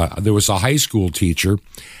showed that there was a high school teacher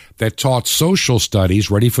that taught social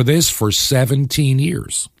studies, ready for this, for 17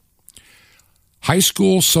 years. High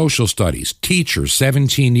school social studies, teacher,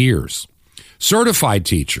 17 years. Certified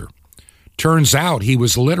teacher. Turns out he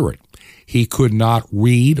was illiterate. He could not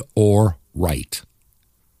read or write.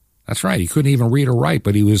 That's right, he couldn't even read or write,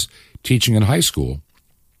 but he was teaching in high school.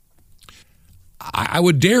 I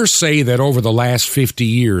would dare say that over the last 50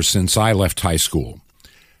 years since I left high school,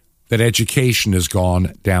 that education has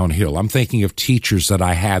gone downhill. I'm thinking of teachers that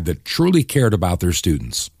I had that truly cared about their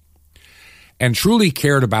students and truly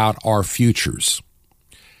cared about our futures.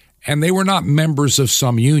 And they were not members of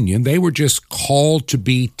some union. They were just called to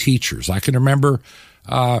be teachers. I can remember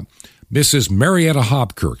Mrs. Marietta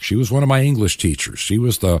Hobkirk. She was one of my English teachers. She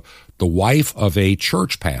was the wife of a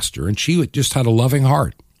church pastor, and she just had a loving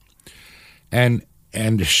heart. And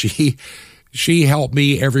she helped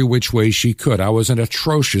me every which way she could. I was an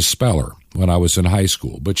atrocious speller when I was in high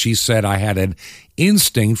school, but she said I had an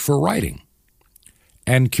instinct for writing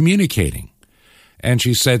and communicating. And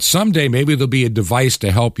she said, someday maybe there'll be a device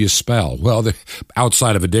to help you spell. Well,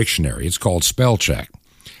 outside of a dictionary, it's called spell check.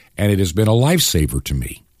 And it has been a lifesaver to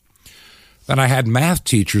me. Then I had math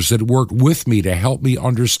teachers that worked with me to help me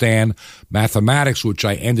understand mathematics, which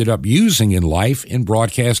I ended up using in life in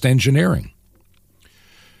broadcast engineering.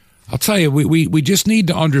 I'll tell you, we just need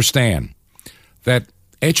to understand that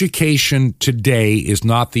education today is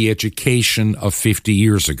not the education of 50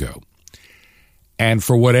 years ago. And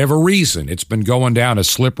for whatever reason, it's been going down a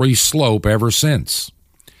slippery slope ever since.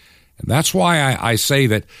 And that's why I say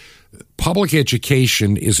that public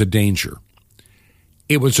education is a danger.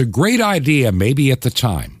 It was a great idea maybe at the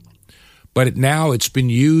time, but now it's been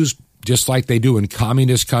used just like they do in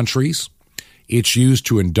communist countries. It's used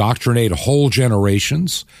to indoctrinate whole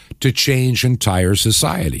generations, to change entire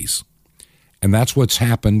societies. And that's what's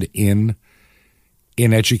happened in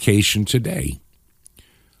education today.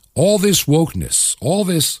 All this wokeness, all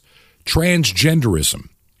this transgenderism.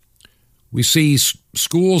 We see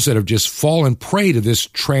schools that have just fallen prey to this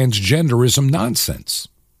transgenderism nonsense.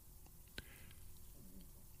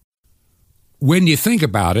 When you think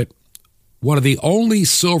about it, one of the only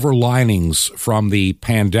silver linings from the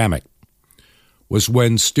pandemic was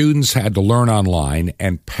when students had to learn online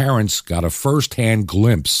and parents got a firsthand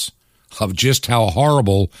glimpse of just how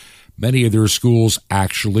horrible many of their schools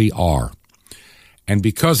actually are. And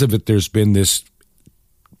because of it, there's been this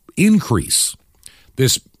increase,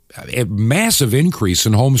 this massive increase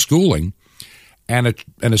in homeschooling and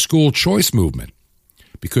a school choice movement,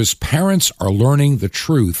 because parents are learning the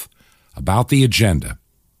truth about the agenda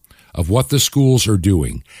of what the schools are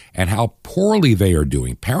doing and how poorly they are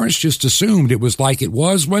doing. Parents just assumed it was like it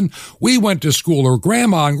was when we went to school or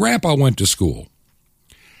Grandma and Grandpa went to school.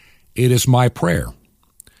 It is my prayer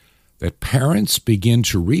that parents begin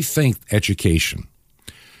to rethink education.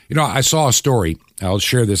 You know, I saw a story, I'll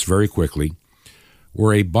share this very quickly,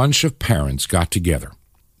 where a bunch of parents got together.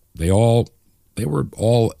 They were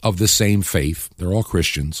all of the same faith. They're all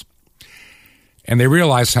Christians. And they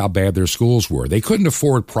realized how bad their schools were. They couldn't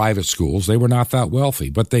afford private schools. They were not that wealthy,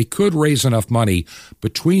 but they could raise enough money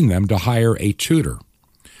between them to hire a tutor.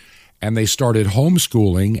 And they started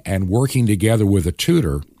homeschooling and working together with a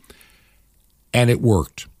tutor, and it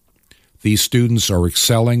worked. these students are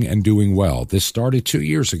excelling and doing well. This started 2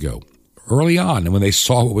 years ago, early on, and when they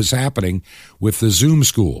saw what was happening with the Zoom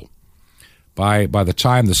school. By the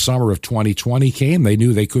time the summer of 2020 came, they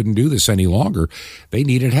knew they couldn't do this any longer. They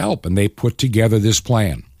needed help, and they put together this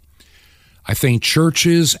plan. I think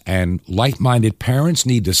churches and like-minded parents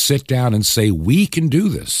need to sit down and say, we can do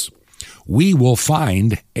this. We will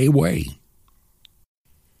find a way.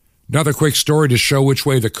 Another quick story to show which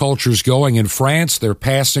way the culture's going. In France, they're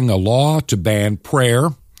passing a law to ban prayer,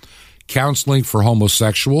 counseling for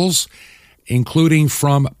homosexuals, including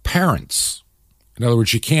from parents. In other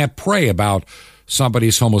words, you can't pray about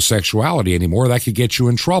somebody's homosexuality anymore. That could get you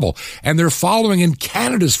in trouble. And they're following in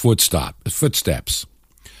Canada's footsteps.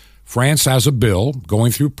 France has a bill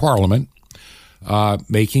going through Parliament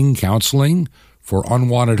making counseling for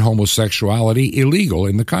unwanted homosexuality illegal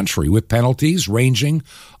in the country, with penalties ranging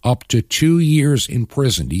up to 2 years in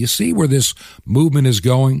prison. Do you see where this movement is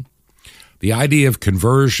going? The idea of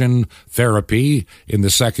conversion therapy in the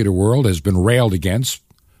secular world has been railed against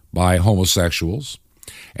by homosexuals,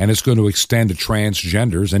 and it's going to extend to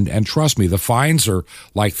transgenders. And trust me, the fines are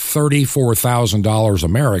like $34,000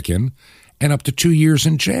 American and up to 2 years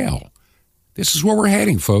in jail. This is where we're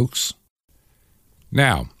heading, folks.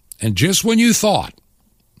 Now, and just when you thought,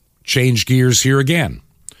 change gears here again,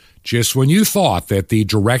 just when you thought that the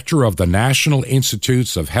director of the National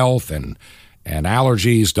Institutes of Health and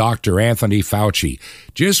Allergies, Dr. Anthony Fauci,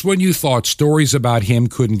 just when you thought stories about him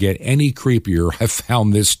couldn't get any creepier, I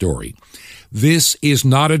found this story. This is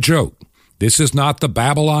not a joke. This is not the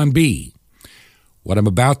Babylon Bee. What I'm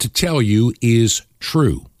about to tell you is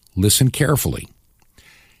true. Listen carefully.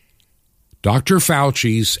 Dr.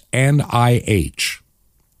 Fauci's NIH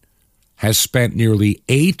has spent nearly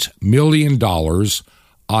 $8 million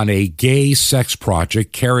on a gay sex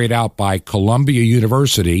project carried out by Columbia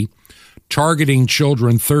University targeting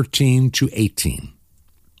children 13 to 18.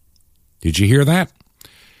 Did you hear that?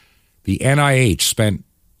 The NIH spent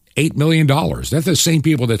 $8 million. That's the same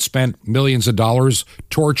people that spent millions of dollars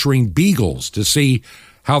torturing beagles to see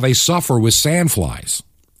how they suffer with sandflies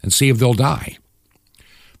and see if they'll die.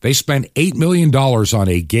 They spent $8 million on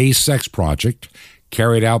a gay sex project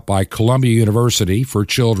carried out by Columbia University for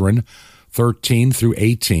children 13 through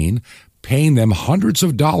 18, paying them hundreds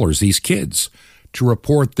of dollars, these kids, to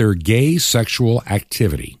report their gay sexual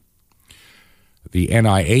activity. The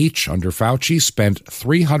NIH, under Fauci, spent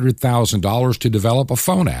 $300,000 to develop a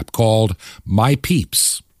phone app called My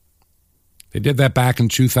Peeps. They did that back in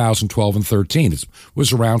 2012 and 13. It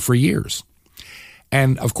was around for years.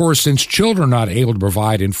 And, of course, since children are not able to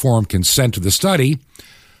provide informed consent to the study,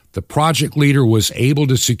 the project leader was able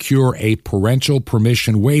to secure a parental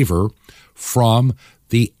permission waiver from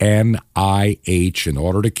the NIH in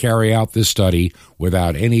order to carry out this study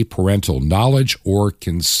without any parental knowledge or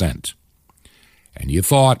consent. And you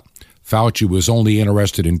thought Fauci was only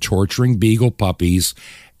interested in torturing beagle puppies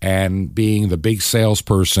and being the big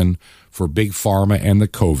salesperson for Big Pharma and the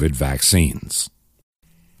COVID vaccines.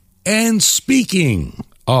 And speaking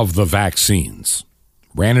of the vaccines,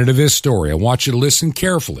 ran into this story. I want you to listen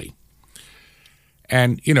carefully.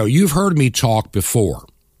 And, you've heard me talk before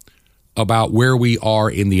about where we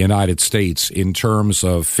are in the United States in terms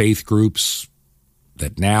of faith groups,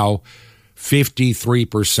 that now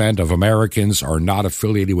 53% of Americans are not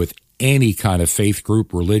affiliated with any kind of faith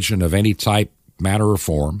group, religion of any type, manner, or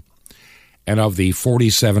form. And of the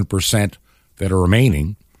 47% that are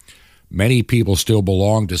remaining, many people still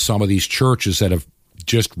belong to some of these churches that have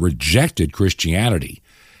just rejected Christianity,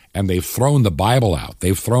 and they've thrown the Bible out.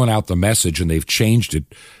 They've thrown out the message, and they've changed it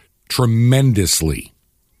tremendously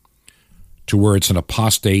to where it's an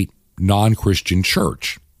apostate, non-Christian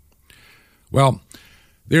church. Well,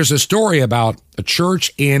 there's a story about a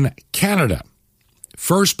church in Canada,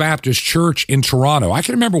 First Baptist Church in Toronto. I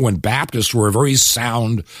can remember when Baptists were a very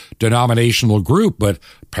sound denominational group, but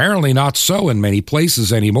apparently not so in many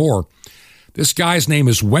places anymore. This guy's name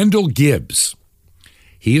is Wendell Gibbs.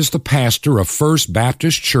 He is the pastor of First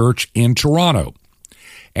Baptist Church in Toronto,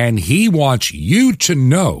 and he wants you to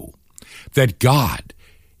know that God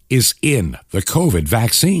is in the COVID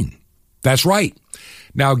vaccine. That's right.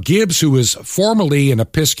 Now, Gibbs, who is formerly an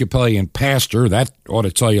Episcopalian pastor, that ought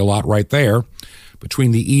to tell you a lot right there,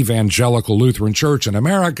 between the Evangelical Lutheran Church in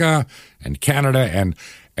America and Canada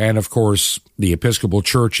and of course, the Episcopal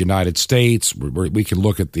Church United States. We can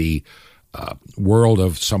look at the world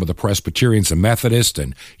of some of the Presbyterians and Methodists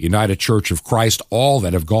and United Church of Christ, all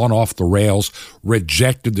that have gone off the rails,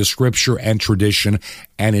 rejected the Scripture and tradition,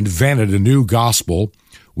 and invented a new gospel,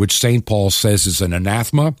 which St. Paul says is an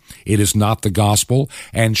anathema. It is not the gospel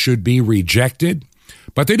and should be rejected.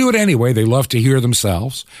 But they do it anyway. They love to hear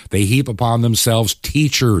themselves. They heap upon themselves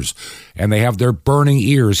teachers, and they have their burning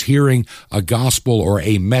ears hearing a gospel or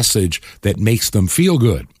a message that makes them feel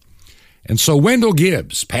good. And so Wendell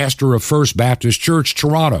Gibbs, pastor of First Baptist Church,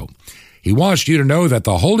 Toronto, he wants you to know that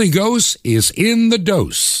the Holy Ghost is in the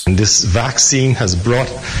dose. And this vaccine has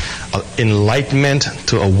brought enlightenment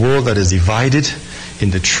to a world that is divided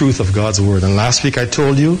in the truth of God's word. And last week I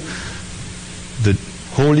told you, the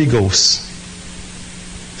Holy Ghost,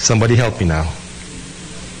 somebody help me now.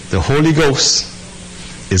 The Holy Ghost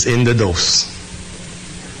is in the dose.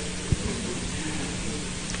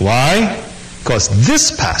 Why? Because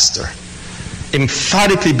this pastor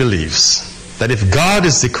emphatically believes that if God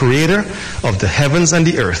is the creator of the heavens and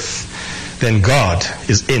the earth, then God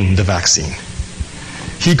is in the vaccine.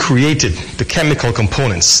 He created the chemical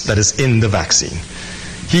components that is in the vaccine.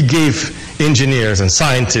 He gave engineers and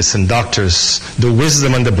scientists and doctors the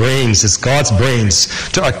wisdom and the brains, it's God's brains,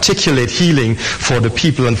 to articulate healing for the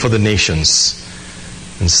people and for the nations.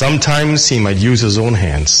 And sometimes he might use his own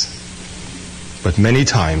hands, but many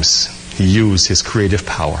times he used his creative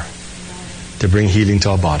power to bring healing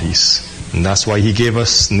to our bodies. And that's why he gave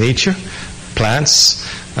us nature, plants,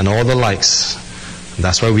 and all the likes. And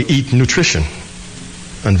that's why we eat nutrition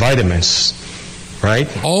and vitamins, right?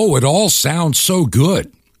 Oh, it all sounds so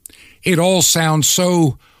good. It all sounds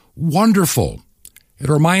so wonderful. It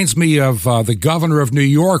reminds me of the governor of New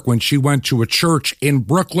York when she went to a church in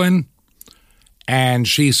Brooklyn, and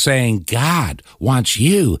she's saying, God wants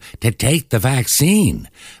you to take the vaccine.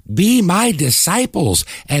 Be my disciples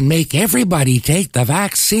and make everybody take the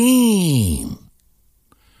vaccine.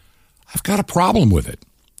 I've got a problem with it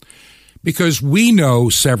because we know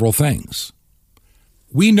several things.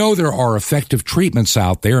 We know there are effective treatments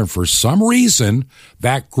out there, and for some reason,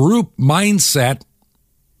 that group mindset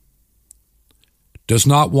does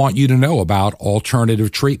not want you to know about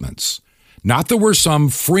alternative treatments. Not that we're some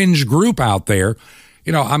fringe group out there.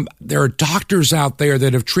 You know, there are doctors out there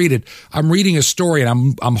that have treated. I'm reading a story,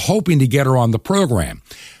 and I'm hoping to get her on the program.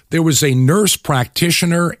 There was a nurse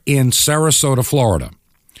practitioner in Sarasota, Florida,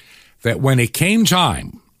 that when it came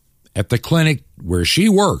time at the clinic where she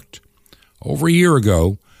worked, over a year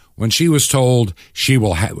ago, when she was told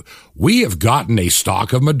we have gotten a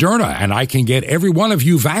stock of Moderna and I can get every one of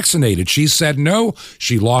you vaccinated. She said no,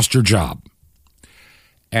 she lost her job.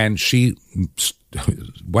 And she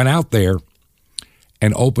went out there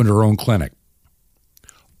and opened her own clinic.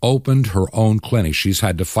 She's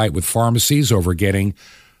had to fight with pharmacies over getting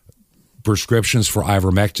prescriptions for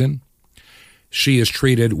ivermectin. She has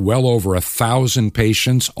treated well over 1,000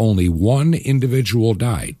 patients. Only one individual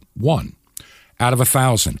died. One out of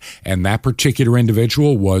 1,000. And that particular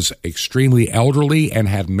individual was extremely elderly and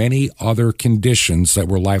had many other conditions that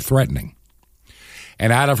were life-threatening.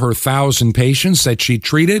 And out of her 1,000 patients that she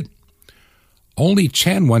treated, only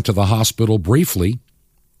 10 went to the hospital briefly.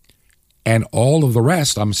 And all of the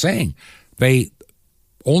rest, I'm saying,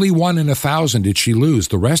 only 1 in 1,000 did she lose.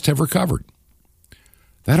 The rest have recovered.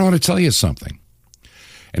 That ought to tell you something.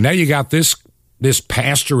 And now you got this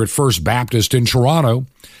pastor at First Baptist in Toronto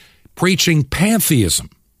preaching pantheism.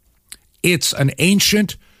 It is an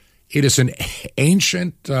ancient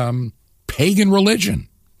pagan religion.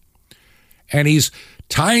 And he's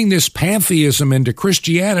tying this pantheism into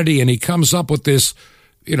Christianity, and he comes up with this,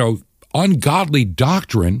 ungodly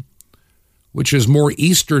doctrine, which is more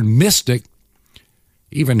Eastern mystic,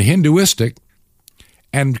 even Hinduistic,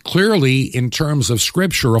 and clearly, in terms of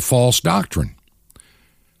Scripture, a false doctrine.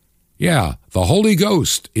 Yeah, the Holy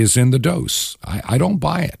Ghost is in the dose. I don't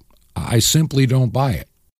buy it. I simply don't buy it.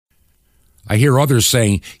 I hear others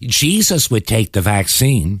saying, Jesus would take the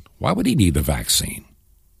vaccine. Why would he need the vaccine?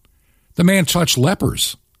 The man touched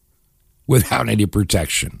lepers without any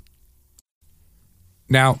protection.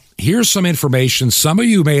 Now, here's some information. Some of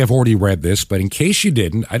you may have already read this, but in case you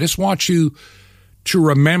didn't, I just want you to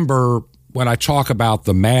remember when I talk about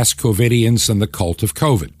the mass COVIDians and the cult of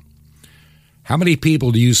COVID. How many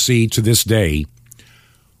people do you see to this day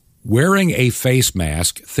wearing a face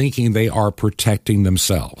mask thinking they are protecting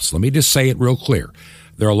themselves? Let me just say it real clear.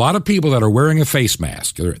 There are a lot of people that are wearing a face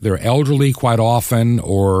mask. They're elderly quite often,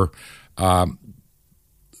 or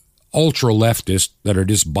ultra-leftists that are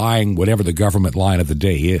just buying whatever the government line of the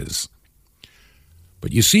day is.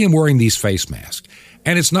 But you see them wearing these face masks.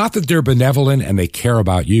 And it's not that they're benevolent and they care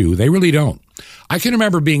about you. They really don't. I can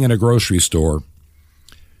remember being in a grocery store,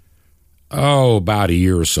 about a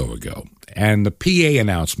year or so ago, and the PA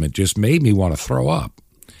announcement just made me want to throw up.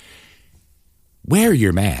 Wear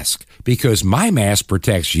your mask, because my mask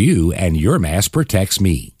protects you and your mask protects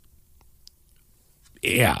me.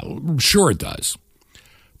 Yeah, sure it does.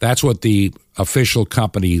 That's what the official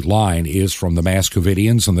company line is from the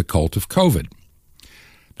Moscovidians and the cult of COVID.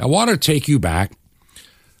 Now, I want to take you back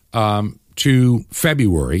to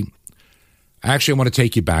February. Actually, I want to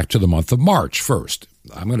take you back to the month of March first.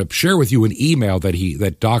 I'm going to share with you an email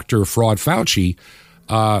that Dr. Fraud Fauci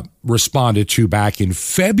responded to back in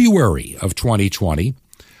February of 2020,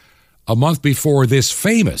 a month before this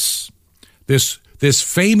famous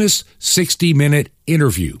 60-minute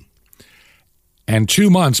interview, and 2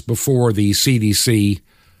 months before the CDC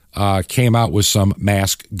came out with some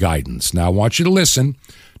mask guidance. Now, I want you to listen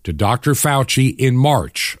to Dr. Fauci in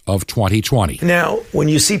March of 2020. Now, when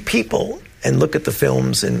you see people and look at the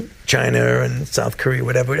films in China and South Korea,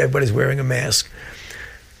 whatever, everybody's wearing a mask.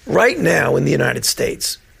 Right now in the United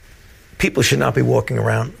States, people should not be walking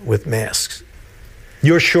around with masks.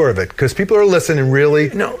 You're sure of it? Because people are listening really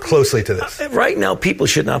closely to this. Right now, people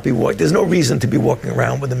should not be walking. There's no reason to be walking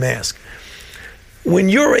around with a mask. When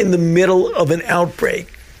you're in the middle of an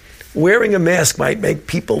outbreak, wearing a mask might make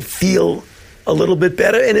people feel a little bit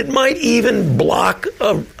better, and it might even block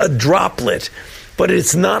a droplet, but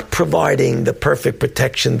it's not providing the perfect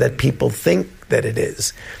protection that people think that it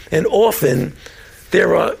is. And often,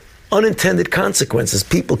 there are unintended consequences.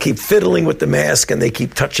 People keep fiddling with the mask, and they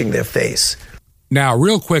keep touching their face. Now,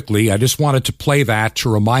 real quickly, I just wanted to play that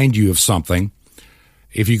to remind you of something.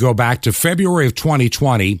 If you go back to February of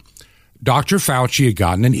 2020, Dr. Fauci had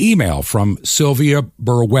gotten an email from Sylvia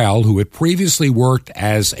Burwell, who had previously worked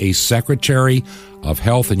as a Secretary of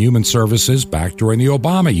Health and Human Services back during the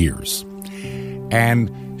Obama years.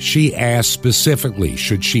 And she asked specifically,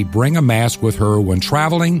 should she bring a mask with her when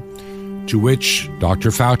traveling? To which Dr.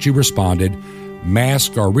 Fauci responded,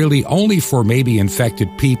 masks are really only for maybe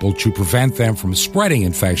infected people to prevent them from spreading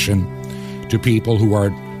infection to people who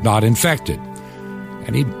are not infected.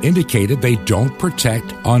 And he indicated they don't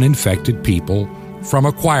protect uninfected people from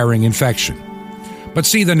acquiring infection. But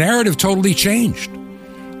see, the narrative totally changed.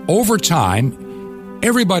 Over time,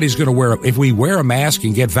 everybody's going to if we wear a mask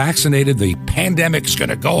and get vaccinated, the pandemic's going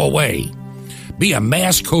to go away. Be a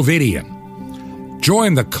mask COVIDian.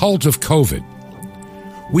 Join the cult of COVID.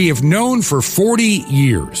 We have known for 40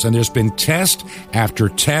 years, and there's been test after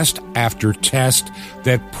test after test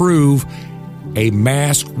that prove a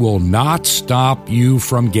mask will not stop you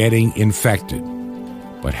from getting infected.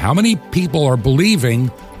 But how many people are believing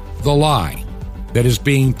the lie that is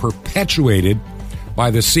being perpetuated by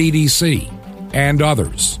the CDC and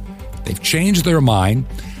others? They've changed their mind.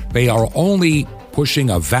 They are only pushing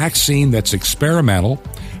a vaccine that's experimental.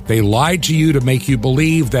 They lied to you to make you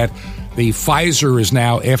believe that the Pfizer is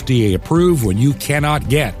now FDA approved when you cannot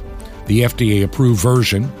get the FDA approved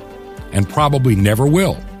version and probably never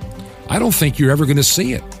will. I don't think you're ever going to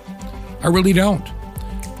see it. I really don't.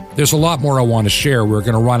 There's a lot more I want to share. We're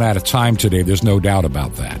going to run out of time today. There's no doubt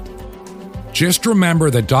about that. Just remember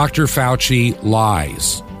that Dr. Fauci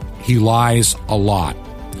lies. He lies a lot.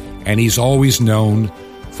 And he's always known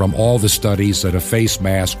from all the studies that a face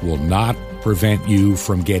mask will not prevent you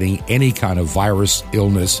from getting any kind of virus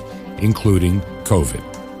illness, including COVID.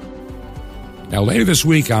 Now, later this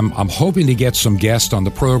week, I'm hoping to get some guests on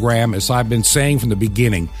the program. As I've been saying from the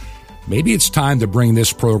beginning, maybe it's time to bring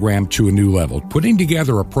this program to a new level. Putting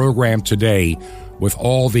together a program today with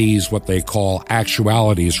all these, what they call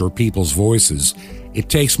actualities or people's voices, it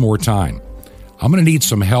takes more time. I'm going to need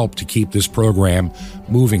some help to keep this program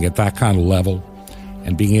moving at that kind of level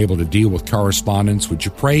and being able to deal with correspondence. Would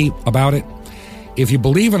you pray about it? If you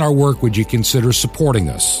believe in our work, would you consider supporting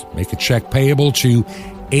us? Make a check payable to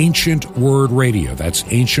Ancient Word Radio. That's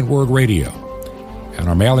Ancient Word Radio. And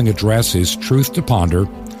our mailing address is Truth to Ponder,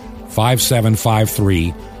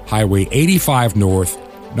 5753 Highway 85 North,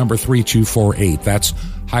 number 3248. That's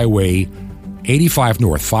Highway 85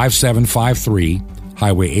 North, 5753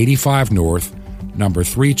 Highway 85 North, number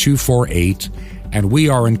 3248. And we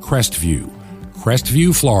are in Crestview,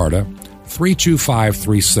 Florida,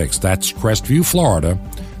 32536. That's Crestview, Florida,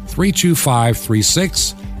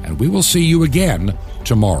 32536. And we will see you again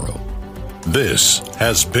tomorrow. This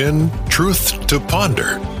has been Truth to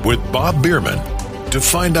Ponder with Bob Bierman. To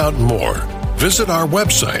find out more, visit our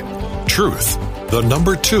website,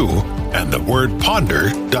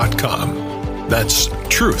 truth2ponder.com. That's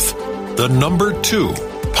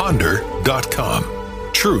truth2ponder.com.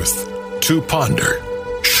 Truth to Ponder,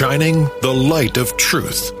 shining the light of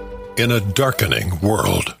truth in a darkening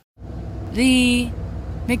world. The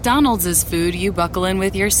McDonald's is food you buckle in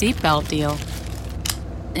with your seatbelt deal.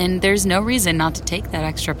 And there's no reason not to take that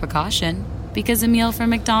extra precaution, because a meal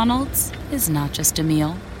from McDonald's is not just a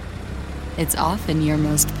meal. It's often your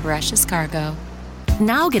most precious cargo.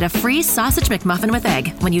 Now get a free Sausage McMuffin with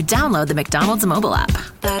egg when you download the McDonald's mobile app.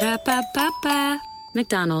 Ba-da-ba-ba-ba.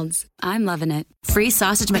 McDonald's. I'm loving it. Free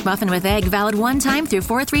Sausage McMuffin with egg valid one time through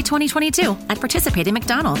 4/3/2022 at participating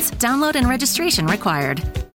McDonald's. Download and registration required.